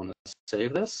 where do I want to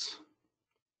save this?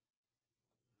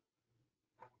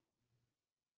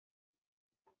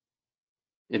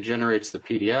 It generates the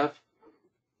PDF.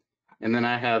 And then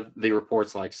I have the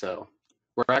reports like so.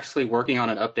 We're actually working on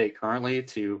an update currently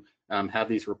to have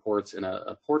these reports in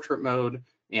a portrait mode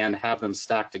and have them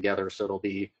stacked together, so it'll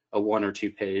be a 1 or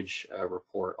 2 page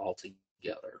report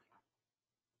altogether.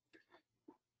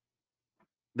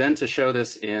 Then to show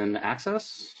this in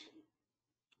Access,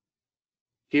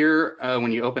 here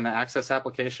when you open the Access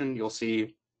application, you'll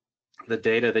see the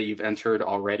data that you've entered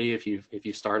already if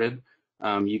you started.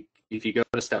 If you go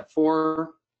to step 4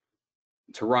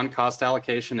 to run cost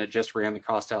allocation, it just ran the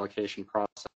cost allocation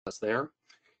process there.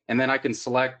 And then I can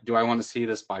select, do I want to see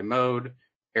this by mode,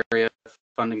 area,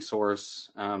 funding source,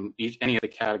 any of the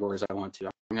categories I want to.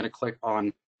 I'm going to click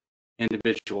on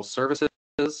individual services.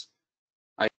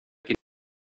 I can see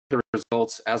the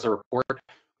results as a report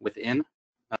within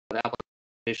the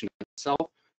application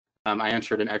itself. I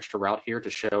entered an extra route here to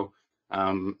show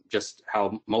just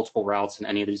how multiple routes in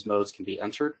any of these modes can be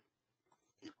entered.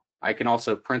 I can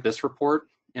also print this report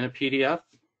in a PDF.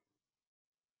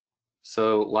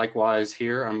 So likewise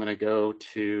here, I'm going to go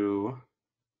to,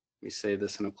 let me save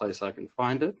this in a place I can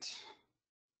find it.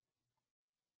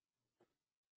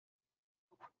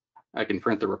 I can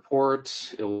print the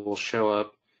report. It will show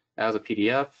up as a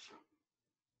PDF,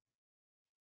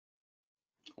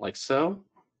 like so.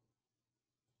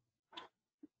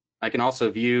 I can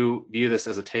also view this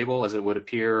as a table as it would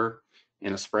appear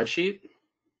in a spreadsheet.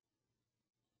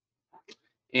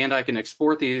 And I can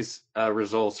export these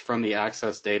results from the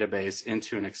Access database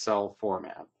into an Excel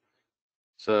format.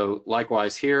 So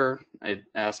likewise here, it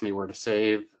asked me where to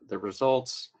save the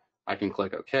results. I can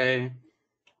click OK.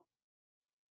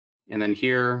 And then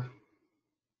here,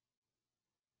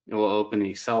 it will open the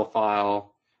Excel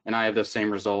file. And I have the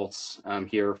same results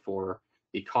here for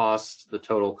the cost, the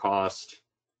total cost,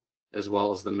 as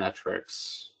well as the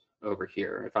metrics over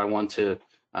here, if I want to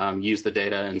use the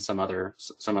data in some other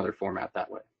format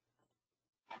that way.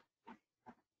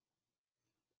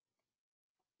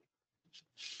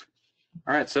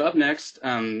 All right, so up next,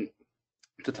 to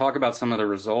talk about some of the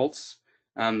results.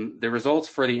 The results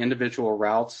for the individual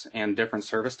routes and different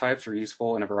service types are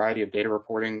useful in a variety of data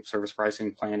reporting, service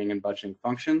pricing, planning, and budgeting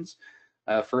functions.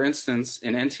 For instance,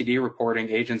 in NTD reporting,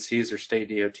 agencies or state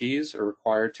DOTs are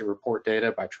required to report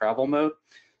data by travel mode,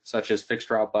 such as fixed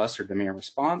route bus or demand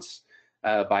response,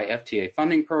 by FTA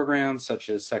funding programs, such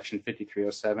as Section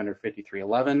 5307 or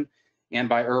 5311, and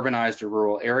by urbanized or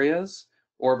rural areas,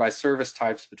 or by service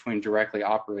types between directly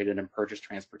operated and purchased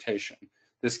transportation.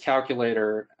 This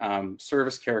calculator,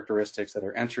 service characteristics that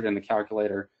are entered in the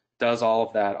calculator, does all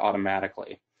of that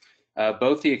automatically.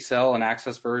 Both the Excel and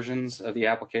Access versions of the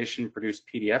application produce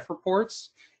PDF reports,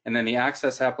 and then the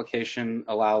Access application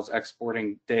allows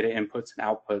exporting data inputs and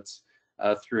outputs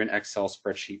through an Excel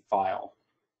spreadsheet file.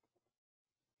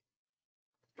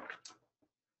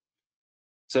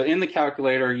 So in the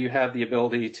calculator, you have the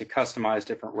ability to customize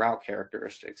different route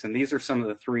characteristics, and these are some of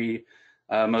the three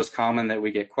most common that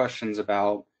we get questions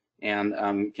about,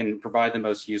 and can provide the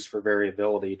most use for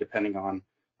variability depending on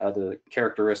the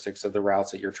characteristics of the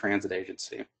routes at your transit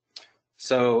agency.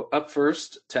 So up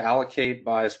first, to allocate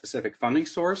by a specific funding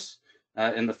source,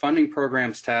 in the Funding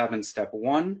Programs tab in Step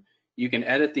 1, you can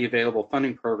edit the available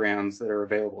funding programs that are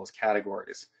available as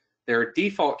categories. There are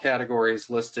default categories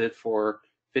listed for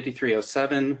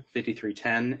 5307,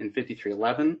 5310, and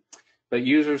 5311, but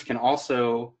users can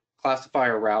also classify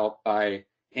a route by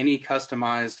any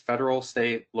customized federal,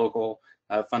 state, local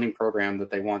funding program that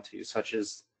they want to, such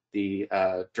as the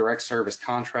direct service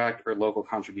contract or local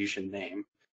contribution name.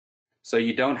 So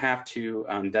you don't have to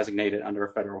designate it under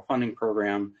a federal funding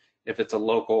program if it's a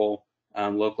local,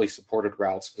 locally supported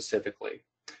route specifically.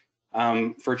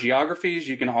 For geographies,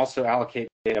 you can also allocate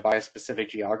data by a specific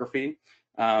geography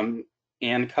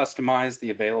and customize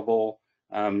the available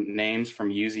names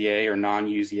from UZA or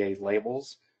non-UZA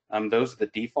labels. Those are the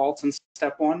defaults in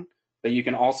Step 1, but you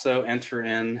can also enter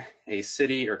in a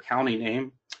city or county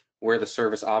name where the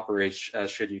service operates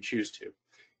should you choose to.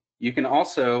 You can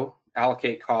also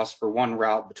allocate costs for one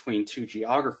route between two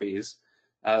geographies,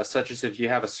 such as if you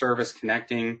have a service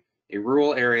connecting a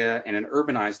rural area and an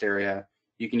urbanized area,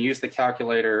 you can use the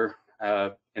calculator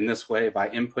in this way by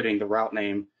inputting the route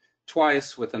name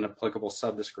twice with an applicable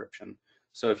subdescription.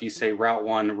 So if you say Route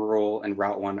 1 rural and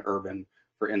Route 1 urban,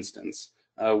 for instance.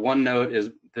 One note is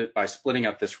that by splitting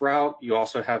up this route, you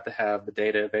also have to have the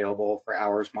data available for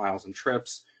hours, miles, and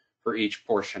trips for each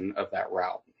portion of that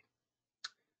route.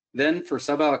 Then for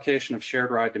suballocation of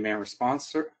shared ride demand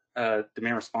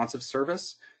responsive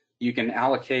service, you can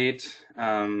allocate,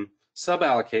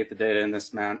 suballocate the data in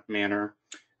this manner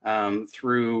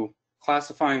through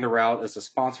classifying the route as a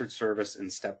sponsored service in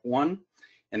Step 1.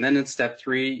 And then in Step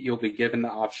 3, you'll be given the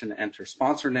option to enter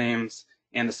sponsor names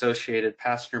and associated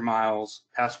passenger miles,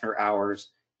 passenger hours,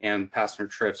 and passenger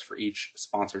trips for each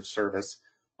sponsored service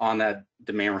on that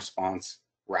demand response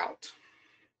route.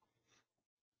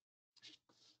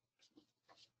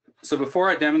 So before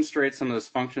I demonstrate some of those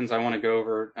functions, I want to go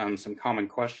over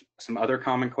some other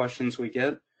common questions we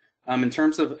get. In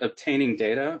terms of obtaining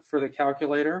data for the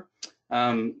calculator,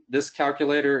 this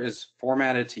calculator is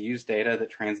formatted to use data that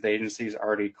transit agencies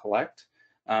already collect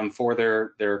for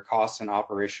their costs and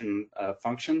operation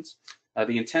functions.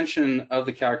 The intention of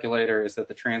the calculator is that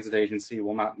the transit agency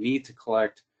will not need to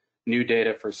collect new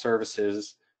data for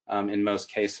services in most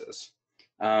cases.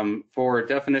 For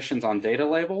definitions on data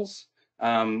labels,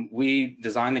 we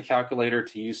designed the calculator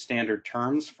to use standard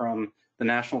terms from the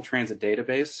National Transit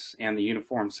Database and the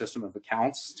Uniform System of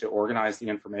Accounts to organize the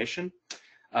information.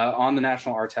 On the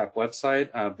National RTAP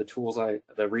website,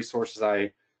 the resources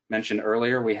I mentioned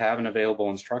earlier, we have an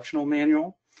available instructional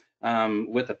manual.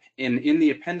 In the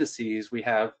appendices, we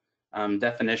have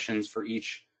definitions for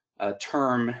each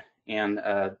term and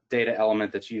data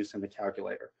element that's used in the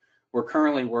calculator. We're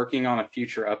currently working on a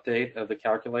future update of the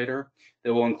calculator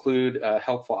that will include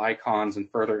helpful icons and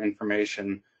further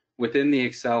information within the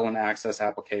Excel and Access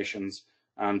applications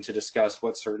to discuss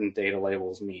what certain data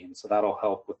labels mean. So that'll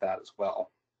help with that as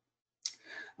well.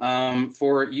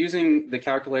 For using the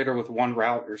calculator with one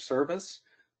route or service,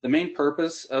 the main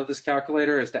purpose of this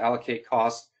calculator is to allocate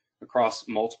costs across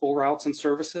multiple routes and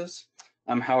services.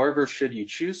 However, should you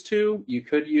choose to, you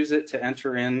could use it to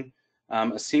enter in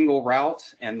a single route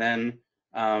and then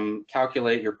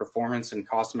calculate your performance and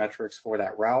cost metrics for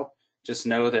that route. Just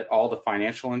know that all the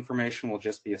financial information will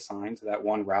just be assigned to that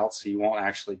one route, so you won't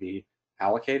actually be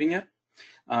allocating it.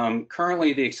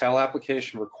 Currently, the Excel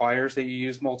application requires that you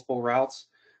use multiple routes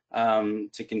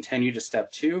to continue to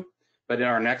Step 2, but in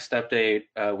our next update,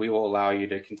 we will allow you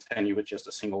to continue with just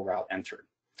a single route entered.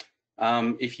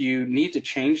 If you need to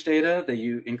change data that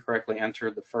you incorrectly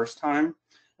entered the first time,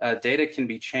 data can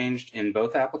be changed in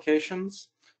both applications.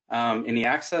 In the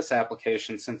Access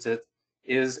application, since it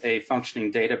is a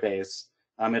functioning database,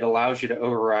 it allows you to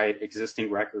override existing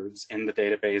records in the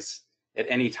database at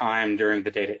any time during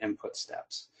the data input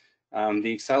steps.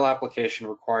 The Excel application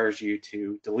requires you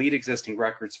to delete existing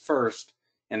records first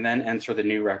and then enter the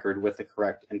new record with the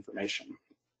correct information.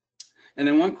 And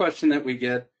then one question that we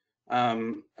get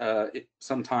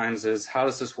sometimes is, how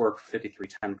does this work for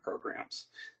 5310 programs?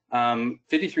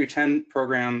 5310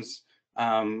 programs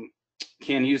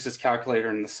can use this calculator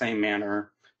in the same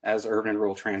manner as urban and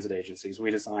rural transit agencies.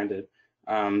 We designed it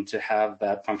to have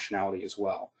that functionality as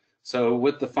well. So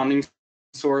with the funding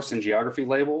source and geography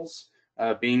labels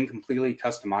being completely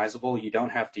customizable, you don't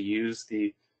have to use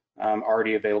the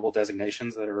already available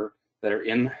designations that are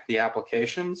in the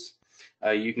applications.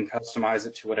 You can customize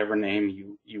it to whatever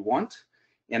name you want,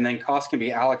 and then costs can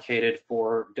be allocated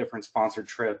for different sponsored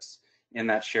trips in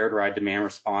that shared ride demand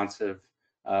responsive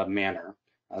manner.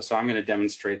 So I'm going to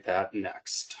demonstrate that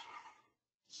next.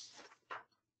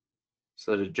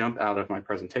 So to jump out of my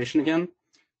presentation again,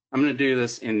 I'm going to do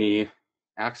this in the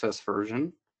Access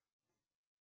version.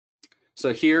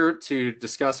 So here to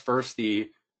discuss first the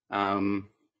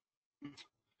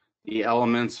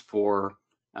elements for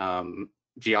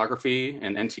geography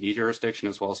and NTD jurisdiction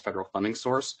as well as federal funding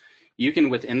source. You can,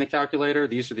 within the calculator,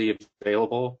 these are the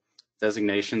available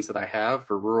designations that I have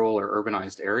for rural or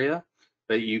urbanized area,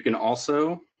 but you can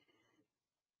also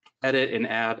edit and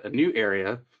add a new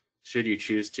area should you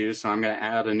choose to. So I'm going to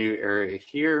add a new area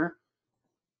here.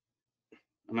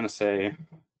 I'm going to say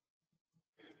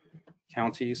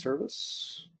county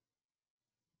service.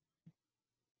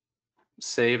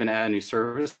 Save and add a new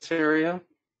service area.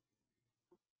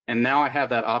 And now I have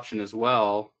that option as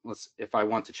well. If I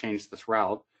want to change this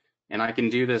route, and I can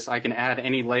do this, I can add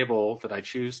any label that I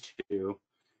choose to,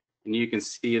 and you can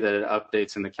see that it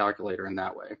updates in the calculator in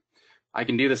that way. I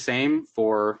can do the same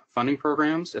for funding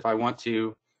programs. If I want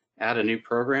to add a new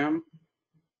program,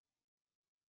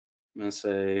 I'm going to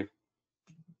say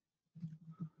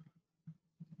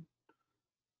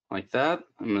like that.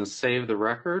 I'm going to save the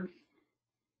record.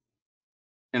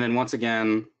 And then once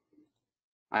again,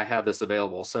 I have this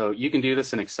available. So you can do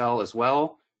this in Excel as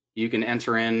well. You can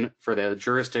enter in for the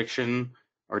jurisdiction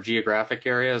or geographic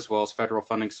area as well as federal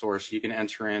funding source. You can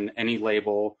enter in any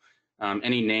label,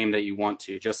 any name that you want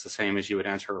to, just the same as you would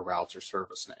enter a route or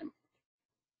service name.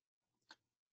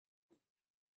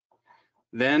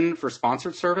 Then for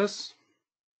sponsored service,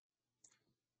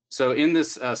 so in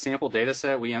this sample data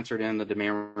set, we entered in the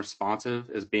demand responsive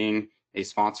as being a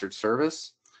sponsored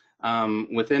service.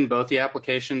 Within both the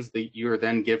applications, you are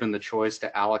then given the choice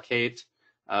to allocate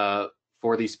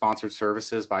for these sponsored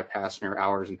services by passenger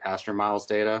hours and passenger miles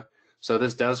data. So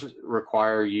this does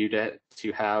require you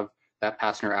to have that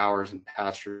passenger hours and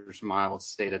passenger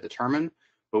miles data determined.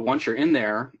 But once you're in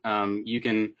there, you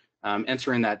can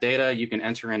enter in that data. You can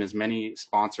enter in as many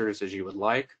sponsors as you would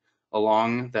like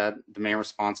along that demand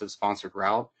responsive sponsored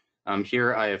route.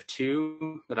 Here I have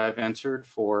two that I've entered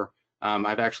for.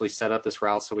 I've actually set up this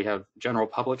route so we have general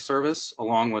public service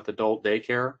along with adult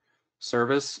daycare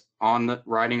service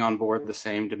riding on board the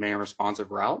same demand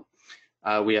responsive route.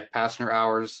 We have passenger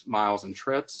hours, miles, and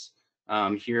trips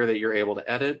here that you're able to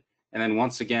edit. And then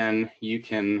once again, you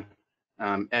can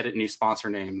edit new sponsor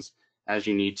names as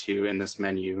you need to in this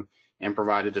menu and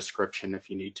provide a description if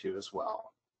you need to as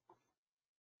well.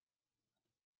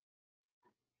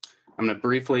 I'm going to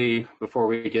briefly, before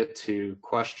we get to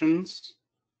questions,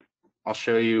 I'll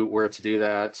show you where to do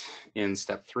that in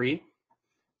step 3.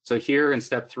 So here in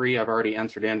step 3, I've already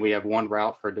entered in, we have one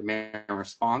route for demand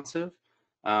responsive,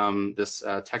 this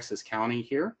Texas County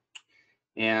here.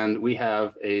 And we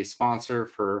have a sponsor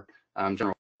for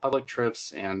general public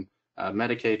trips and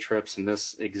Medicaid trips in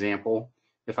this example.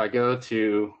 If I go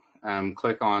to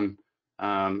click on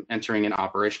entering in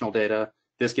operational data,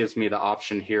 this gives me the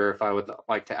option here if I would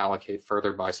like to allocate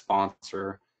further by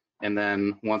sponsor. And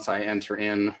then once I enter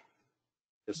in,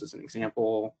 this is an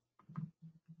example.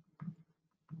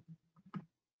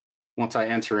 Once I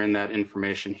enter in that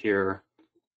information here,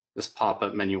 this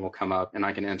pop-up menu will come up and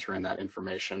I can enter in that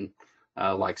information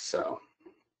like so.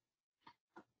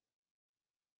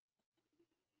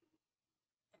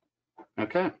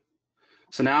 Okay,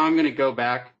 so now I'm going to go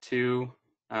back to,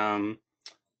 I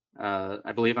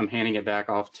believe I'm handing it back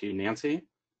off to Nancy,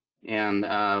 and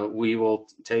we will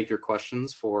take your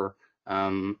questions for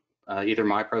either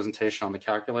my presentation on the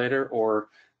calculator or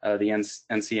the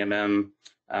NCMM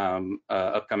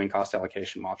upcoming cost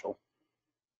allocation module.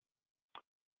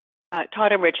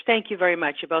 Todd and Rich, thank you very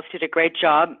much. You both did a great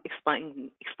job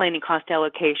explaining cost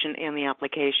allocation and the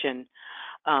application.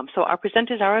 So our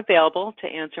presenters are available to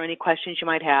answer any questions you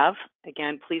might have.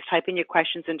 Again, please type in your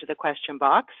questions into the question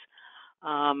box.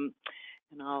 And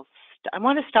I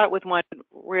want to start with one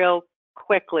real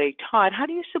quickly, Todd, how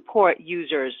do you support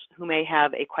users who may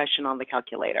have a question on the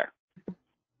calculator?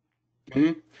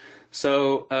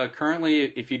 So currently,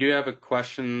 if you do have a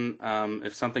question,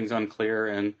 if something's unclear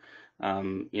in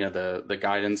the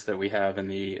guidance that we have in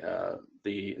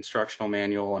the instructional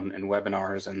manual and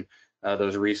webinars and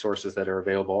those resources that are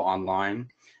available online,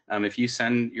 if you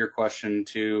send your question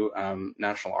to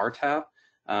National RTAP,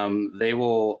 they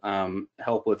will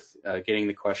help with getting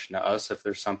the question to us if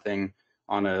there's something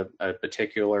on a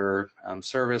particular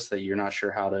service that you're not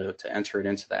sure how to enter it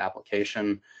into the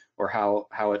application or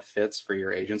how it fits for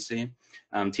your agency.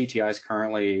 TTI is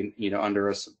currently under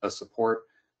a support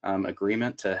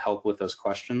agreement to help with those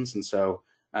questions, and so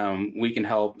we can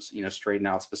help straighten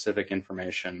out specific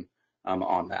information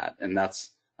on that, and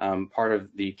that's part of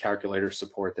the calculator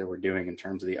support that we're doing in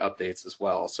terms of the updates as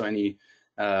well. So any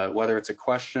whether it's a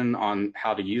question on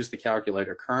how to use the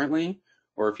calculator currently,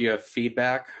 or if you have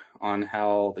feedback on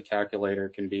how the calculator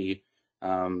can be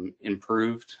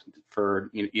improved for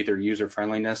either user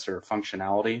friendliness or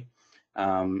functionality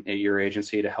at your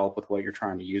agency to help with what you're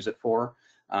trying to use it for,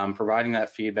 providing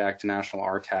that feedback to National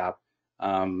RTAP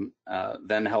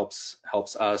then helps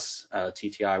us,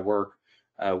 TTI, work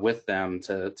with them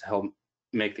to help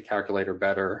make the calculator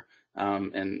better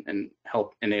and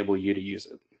help enable you to use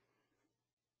it.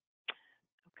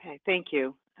 Okay, thank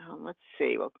you. Let's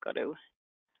see, we'll go to,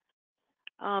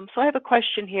 so I have a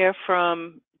question here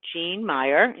from Jean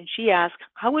Meyer, and she asks,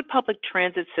 how would public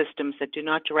transit systems that do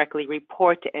not directly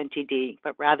report to NTD,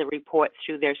 but rather report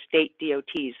through their state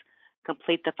DOTs,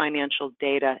 complete the financial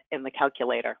data in the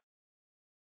calculator?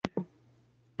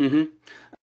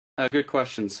 Good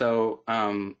question. So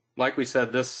like we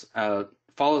said, this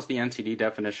follows the NTD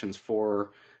definitions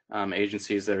for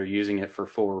agencies that are using it for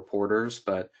full reporters,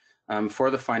 but for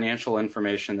the financial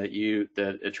information that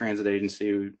a transit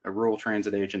agency, a rural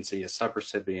transit agency, a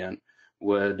subrecipient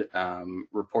would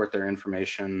report their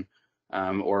information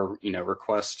or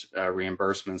request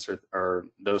reimbursements or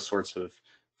those sorts of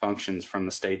functions from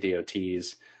the state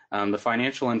DOTs. The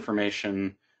financial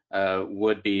information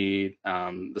would be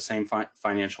the same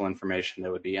financial information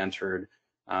that would be entered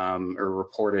or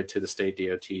reported to the state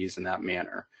DOTs in that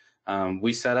manner.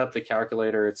 We set up the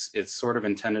calculator. It's sort of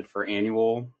intended for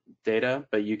annual data,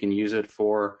 but you can use it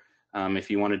for if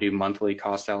you want to do monthly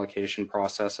cost allocation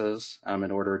processes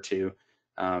in order to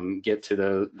get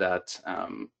to that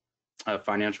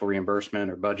financial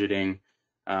reimbursement or budgeting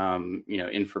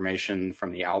information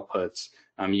from the outputs.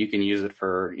 You can use it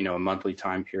for a monthly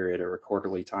time period or a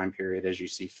quarterly time period as you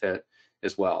see fit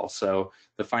as well. So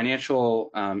the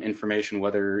financial information,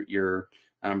 whether you're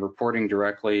reporting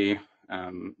directly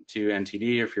to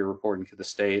NTD, if you're reporting to the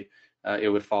state, it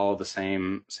would follow the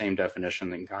same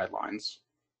definition and guidelines.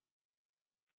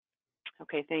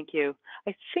 Okay, thank you.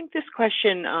 I think this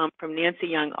question from Nancy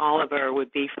Young Oliver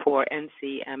would be for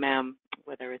NCMM,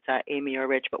 whether it's Amy or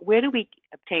Rich, but where do we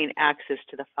obtain access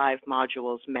to the 5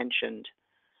 modules mentioned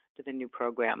to the new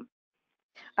program?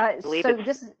 This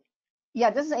is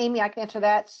Amy. I can answer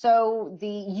that. So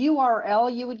the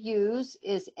URL you would use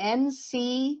is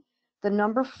NC, the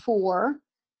number 4,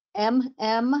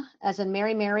 MM as in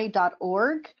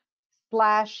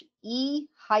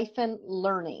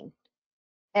marymary.org/e-learning.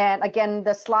 And again,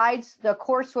 the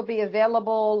course will be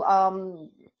available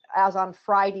as on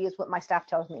Friday is what my staff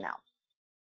tells me now.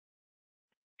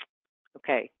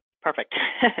 Okay, perfect.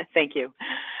 Thank you.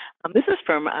 This is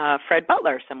from Fred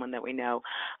Butler, someone that we know.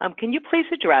 Can you please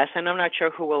address, and I'm not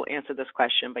sure who will answer this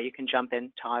question, but you can jump in,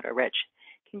 Todd or Rich.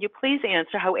 Can you please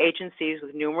answer how agencies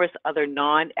with numerous other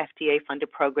non-FTA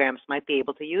funded programs might be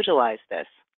able to utilize this?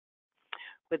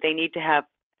 Would they need to have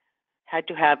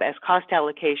as cost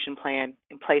allocation plan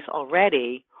in place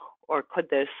already, or could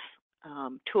this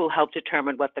tool help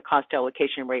determine what the cost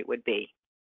allocation rate would be?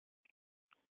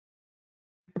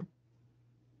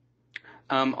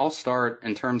 I'll start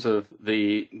in terms of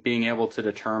being able to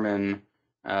determine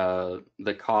the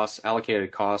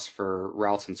allocated costs for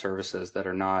routes and services that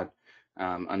are not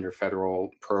under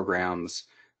federal programs,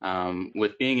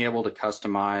 with being able to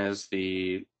customize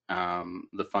the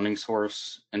funding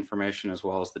source information as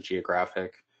well as the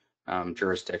geographic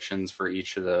jurisdictions for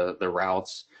each of the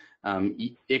routes.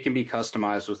 It can be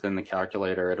customized within the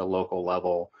calculator at a local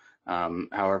level,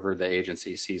 however the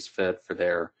agency sees fit for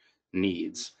their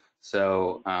needs.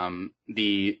 So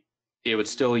it would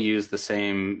still use the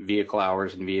same vehicle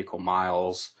hours and vehicle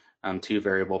miles, 2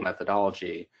 variable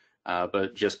methodology,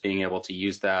 but just being able to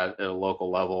use that at a local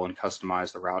level and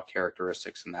customize the route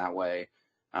characteristics in that way.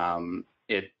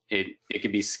 It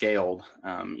could be scaled,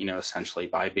 essentially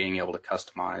by being able to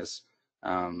customize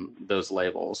those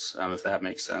labels, if that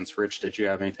makes sense. Rich, did you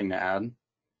have anything to add?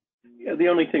 Yeah, the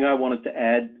only thing I wanted to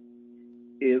add,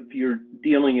 if you're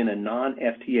dealing in a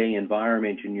non-FTA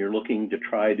environment and you're looking to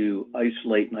try to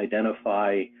isolate and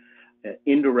identify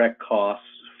indirect costs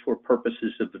for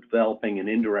purposes of developing an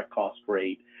indirect cost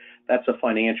rate, that's a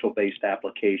financial-based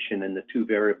application, and the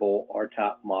two-variable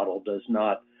RTAP model does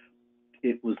not,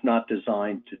 it was not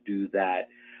designed to do that.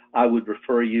 I would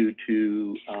refer you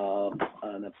to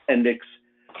an appendix,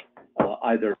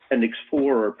 either Appendix 4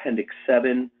 or Appendix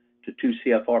 7 to 2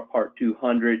 CFR Part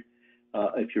 200,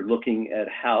 if you're looking at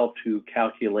how to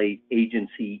calculate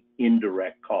agency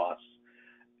indirect costs,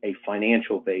 a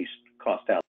financial-based cost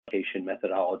allocation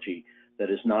methodology that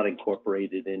is not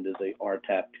incorporated into the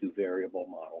RTAP two-variable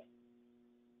model.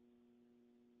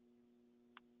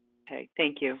 Okay,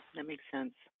 thank you. That makes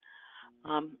sense.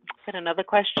 Got another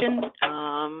question.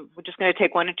 We're just going to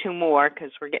take one or two more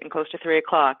because we're getting close to 3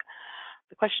 o'clock.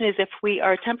 The question is, if we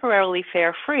are temporarily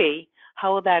fare-free,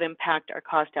 how will that impact our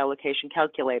cost allocation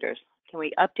calculators? Can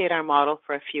we update our model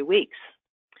for a few weeks?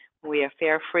 When we are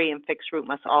fare-free and fixed route,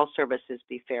 must all services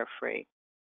be fare-free?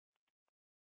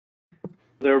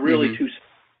 There are really two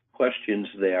questions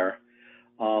there.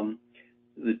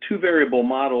 The two-variable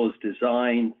model is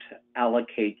designed to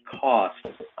allocate costs,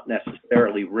 not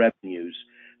necessarily revenues.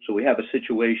 So we have a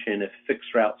situation if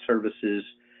fixed route services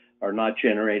are not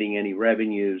generating any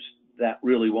revenues, that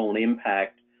really won't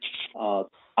impact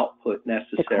output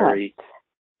necessary.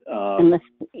 Unless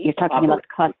you're talking about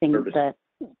costing the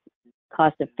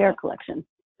cost of fare collection.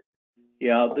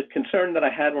 Yeah, the concern that I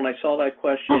had when I saw that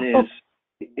question is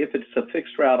if it's a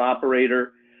fixed route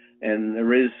operator and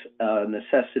there is a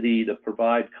necessity to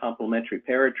provide complimentary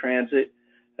paratransit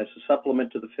as a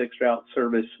supplement to the fixed route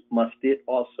service, must it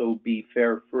also be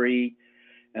fare-free?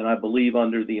 And I believe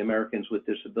under the Americans with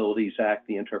Disabilities Act,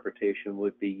 the interpretation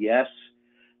would be yes.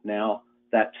 Now,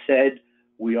 that said,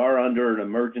 we are under an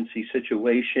emergency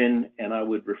situation, and I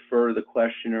would refer the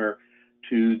questioner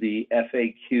to the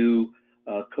FAQ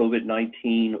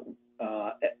COVID-19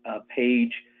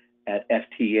 page at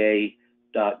fta.dot.gov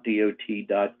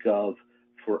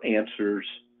for answers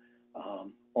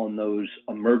on those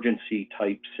emergency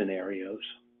type scenarios.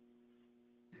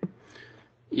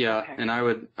 Yeah, Okay. and I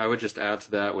would just add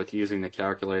to that with using the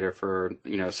calculator for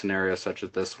scenarios such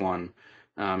as this one.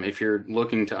 If you're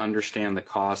looking to understand the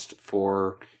cost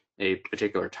for a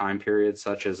particular time period,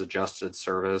 such as adjusted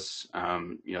service,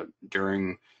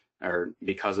 during or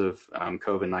because of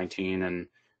COVID-19 and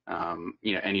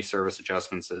any service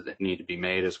adjustments that need to be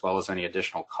made, as well as any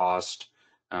additional cost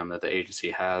that the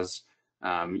agency has,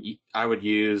 I would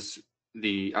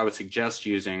suggest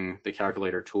using the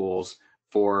calculator tools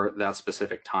for that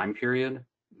specific time period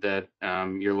that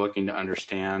you're looking to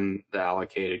understand the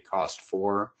allocated cost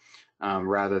for,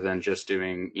 rather than just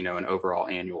doing an overall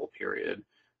annual period.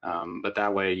 But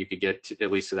that way you could get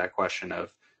at least to that question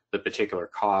of the particular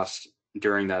cost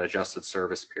during that adjusted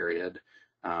service period.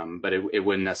 But it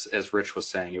wouldn't, as Rich was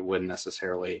saying, it wouldn't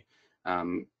necessarily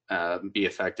be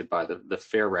affected by the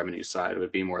fare revenue side. It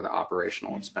would be more the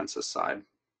operational expenses side.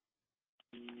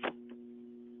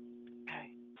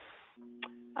 Okay.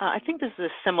 I think this is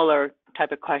a similar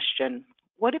type of question.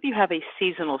 What if you have a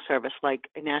seasonal service like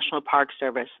a National Park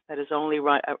Service that is only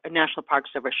run, a National Park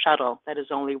Service shuttle that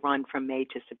is only run from May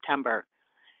to September?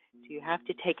 Do you have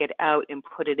to take it out and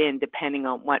put it in depending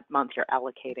on what month you're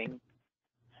allocating?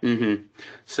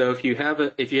 So if you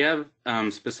have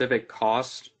specific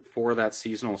cost for that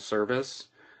seasonal service,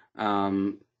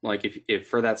 like if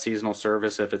for that seasonal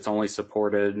service, if it's only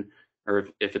supported, or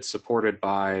if it's supported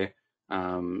by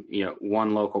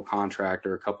one local contract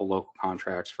or a couple local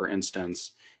contracts, for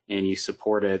instance, and you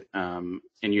support it, and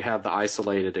you have the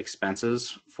isolated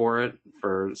expenses for it,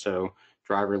 so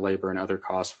driver labor and other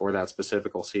costs for that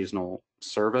specific seasonal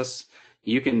service,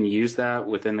 you can use that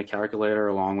within the calculator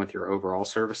along with your overall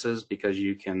services, because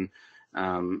you can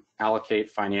allocate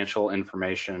financial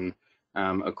information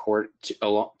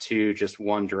to just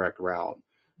one direct route.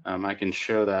 I can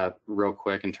show that real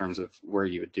quick in terms of where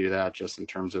you would do that, just in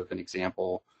terms of an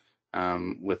example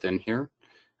within here.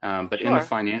 But sure.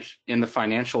 in the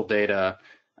financial data,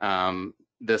 I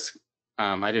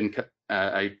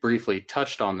briefly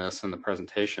touched on this in the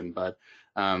presentation, but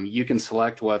you can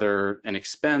select whether an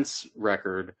expense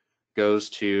record goes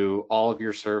to all of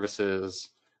your services.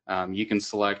 You can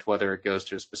select whether it goes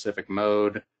to a specific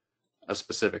mode, a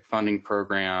specific funding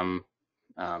program,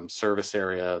 service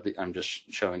area. I'm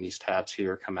just showing these tabs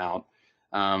here come out,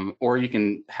 or you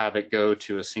can have it go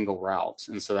to a single route.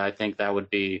 And so I think that would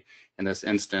be, in this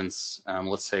instance,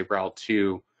 let's say Route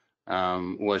 2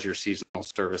 was your seasonal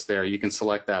service there. You can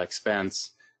select that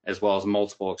expense as well as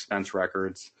multiple expense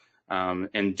records.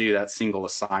 and do that single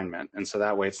assignment. And so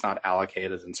that way it's not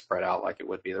allocated and spread out like it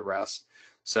would be the rest.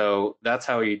 So that's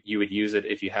how you would use it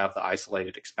if you have the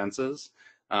isolated expenses.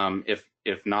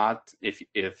 If not,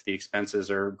 if the expenses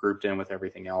are grouped in with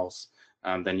everything else,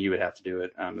 then you would have to do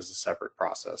it as a separate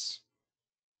process.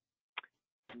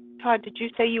 Todd, did you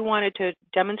say you wanted to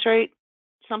demonstrate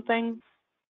something?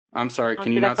 I'm sorry,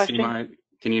 can you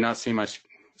not see my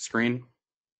screen?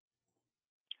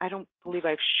 I don't believe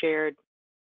I've shared.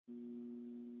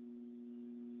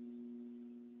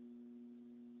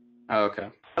 Oh, okay.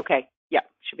 Okay, yeah,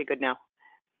 should be good now.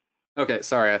 Okay,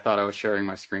 sorry, I thought I was sharing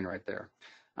my screen right there.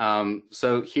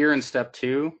 So here in step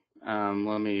 2,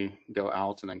 let me go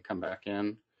out and then come back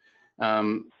in.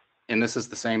 And this is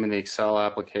the same in the Excel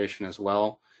application as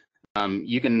well.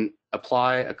 You can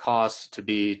apply a cost to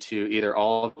be to either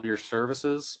all of your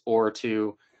services or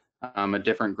to a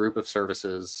different group of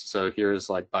services. So here's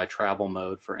like by travel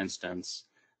mode, for instance,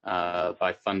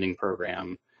 by funding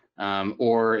program.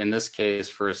 Or in this case,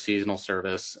 for a seasonal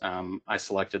service, I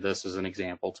selected this as an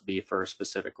example to be for a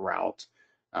specific route,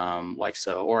 like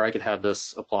so. Or I could have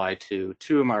this apply to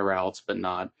 2 of my routes, but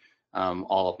not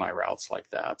all of my routes like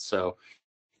that. So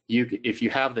if you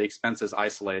have the expenses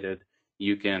isolated,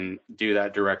 you can do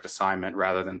that direct assignment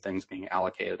rather than things being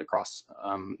allocated across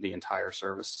the entire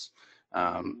service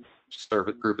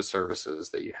group of services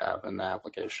that you have in the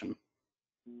application.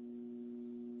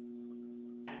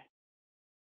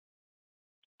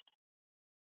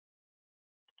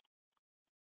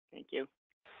 Thank you.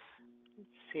 Let's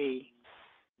see.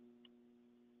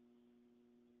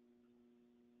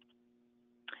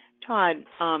 Todd,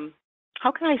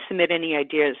 how can I submit any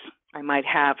ideas I might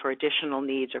have for additional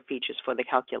needs or features for the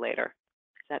calculator?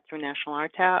 Is that through National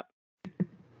RTAP?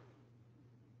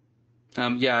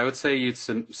 Yeah, I would say you'd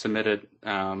submit it.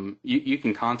 You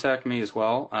can contact me as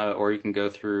well, or you can go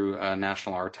through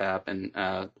National RTAP.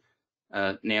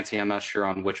 And Nancy, I'm not sure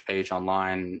on which page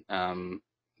online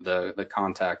the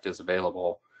contact is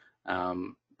available.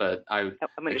 But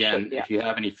again, if you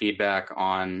have any feedback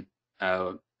on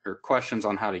or questions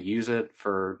on how to use it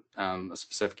for a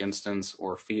specific instance,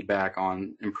 or feedback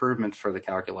on improvements for the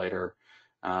calculator,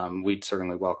 we'd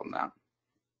certainly welcome that.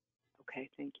 Okay,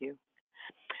 thank you.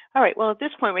 All right. Well, at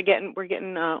this point, we're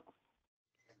getting a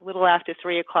little after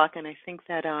 3 o'clock, and I think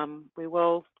that we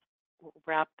will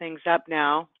wrap things up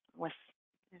now. Unless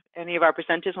any of our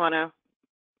presenters want to,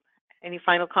 any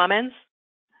final comments?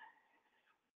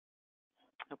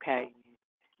 Okay.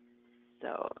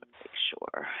 So make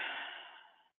sure.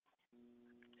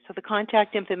 So the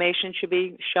contact information should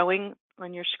be showing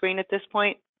on your screen at this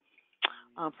point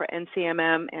for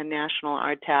NCMM and National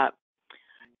RTAP.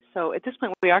 So at this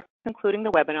point, we are concluding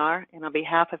the webinar, and on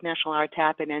behalf of National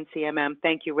RTAP and NCMM,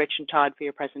 thank you, Rich and Todd, for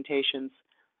your presentations.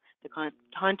 The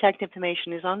contact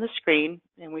information is on the screen,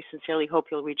 and we sincerely hope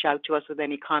you'll reach out to us with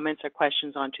any comments or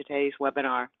questions on today's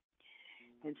webinar.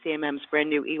 NCMM's brand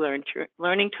new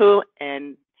e-learning tool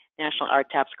and National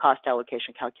RTAP's cost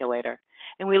allocation calculator.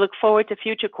 And we look forward to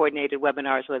future coordinated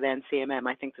webinars with NCMM.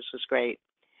 I think this was great.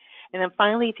 And then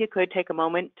finally, if you could take a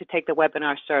moment to take the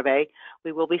webinar survey,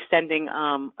 we will be sending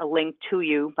a link to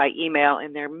you by email,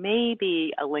 and there may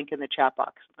be a link in the chat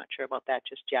box. I'm not sure about that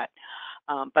just yet.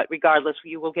 But regardless,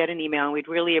 you will get an email, and we'd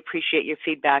really appreciate your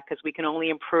feedback because we can only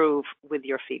improve with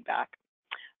your feedback.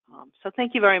 So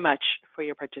thank you very much for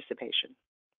your participation.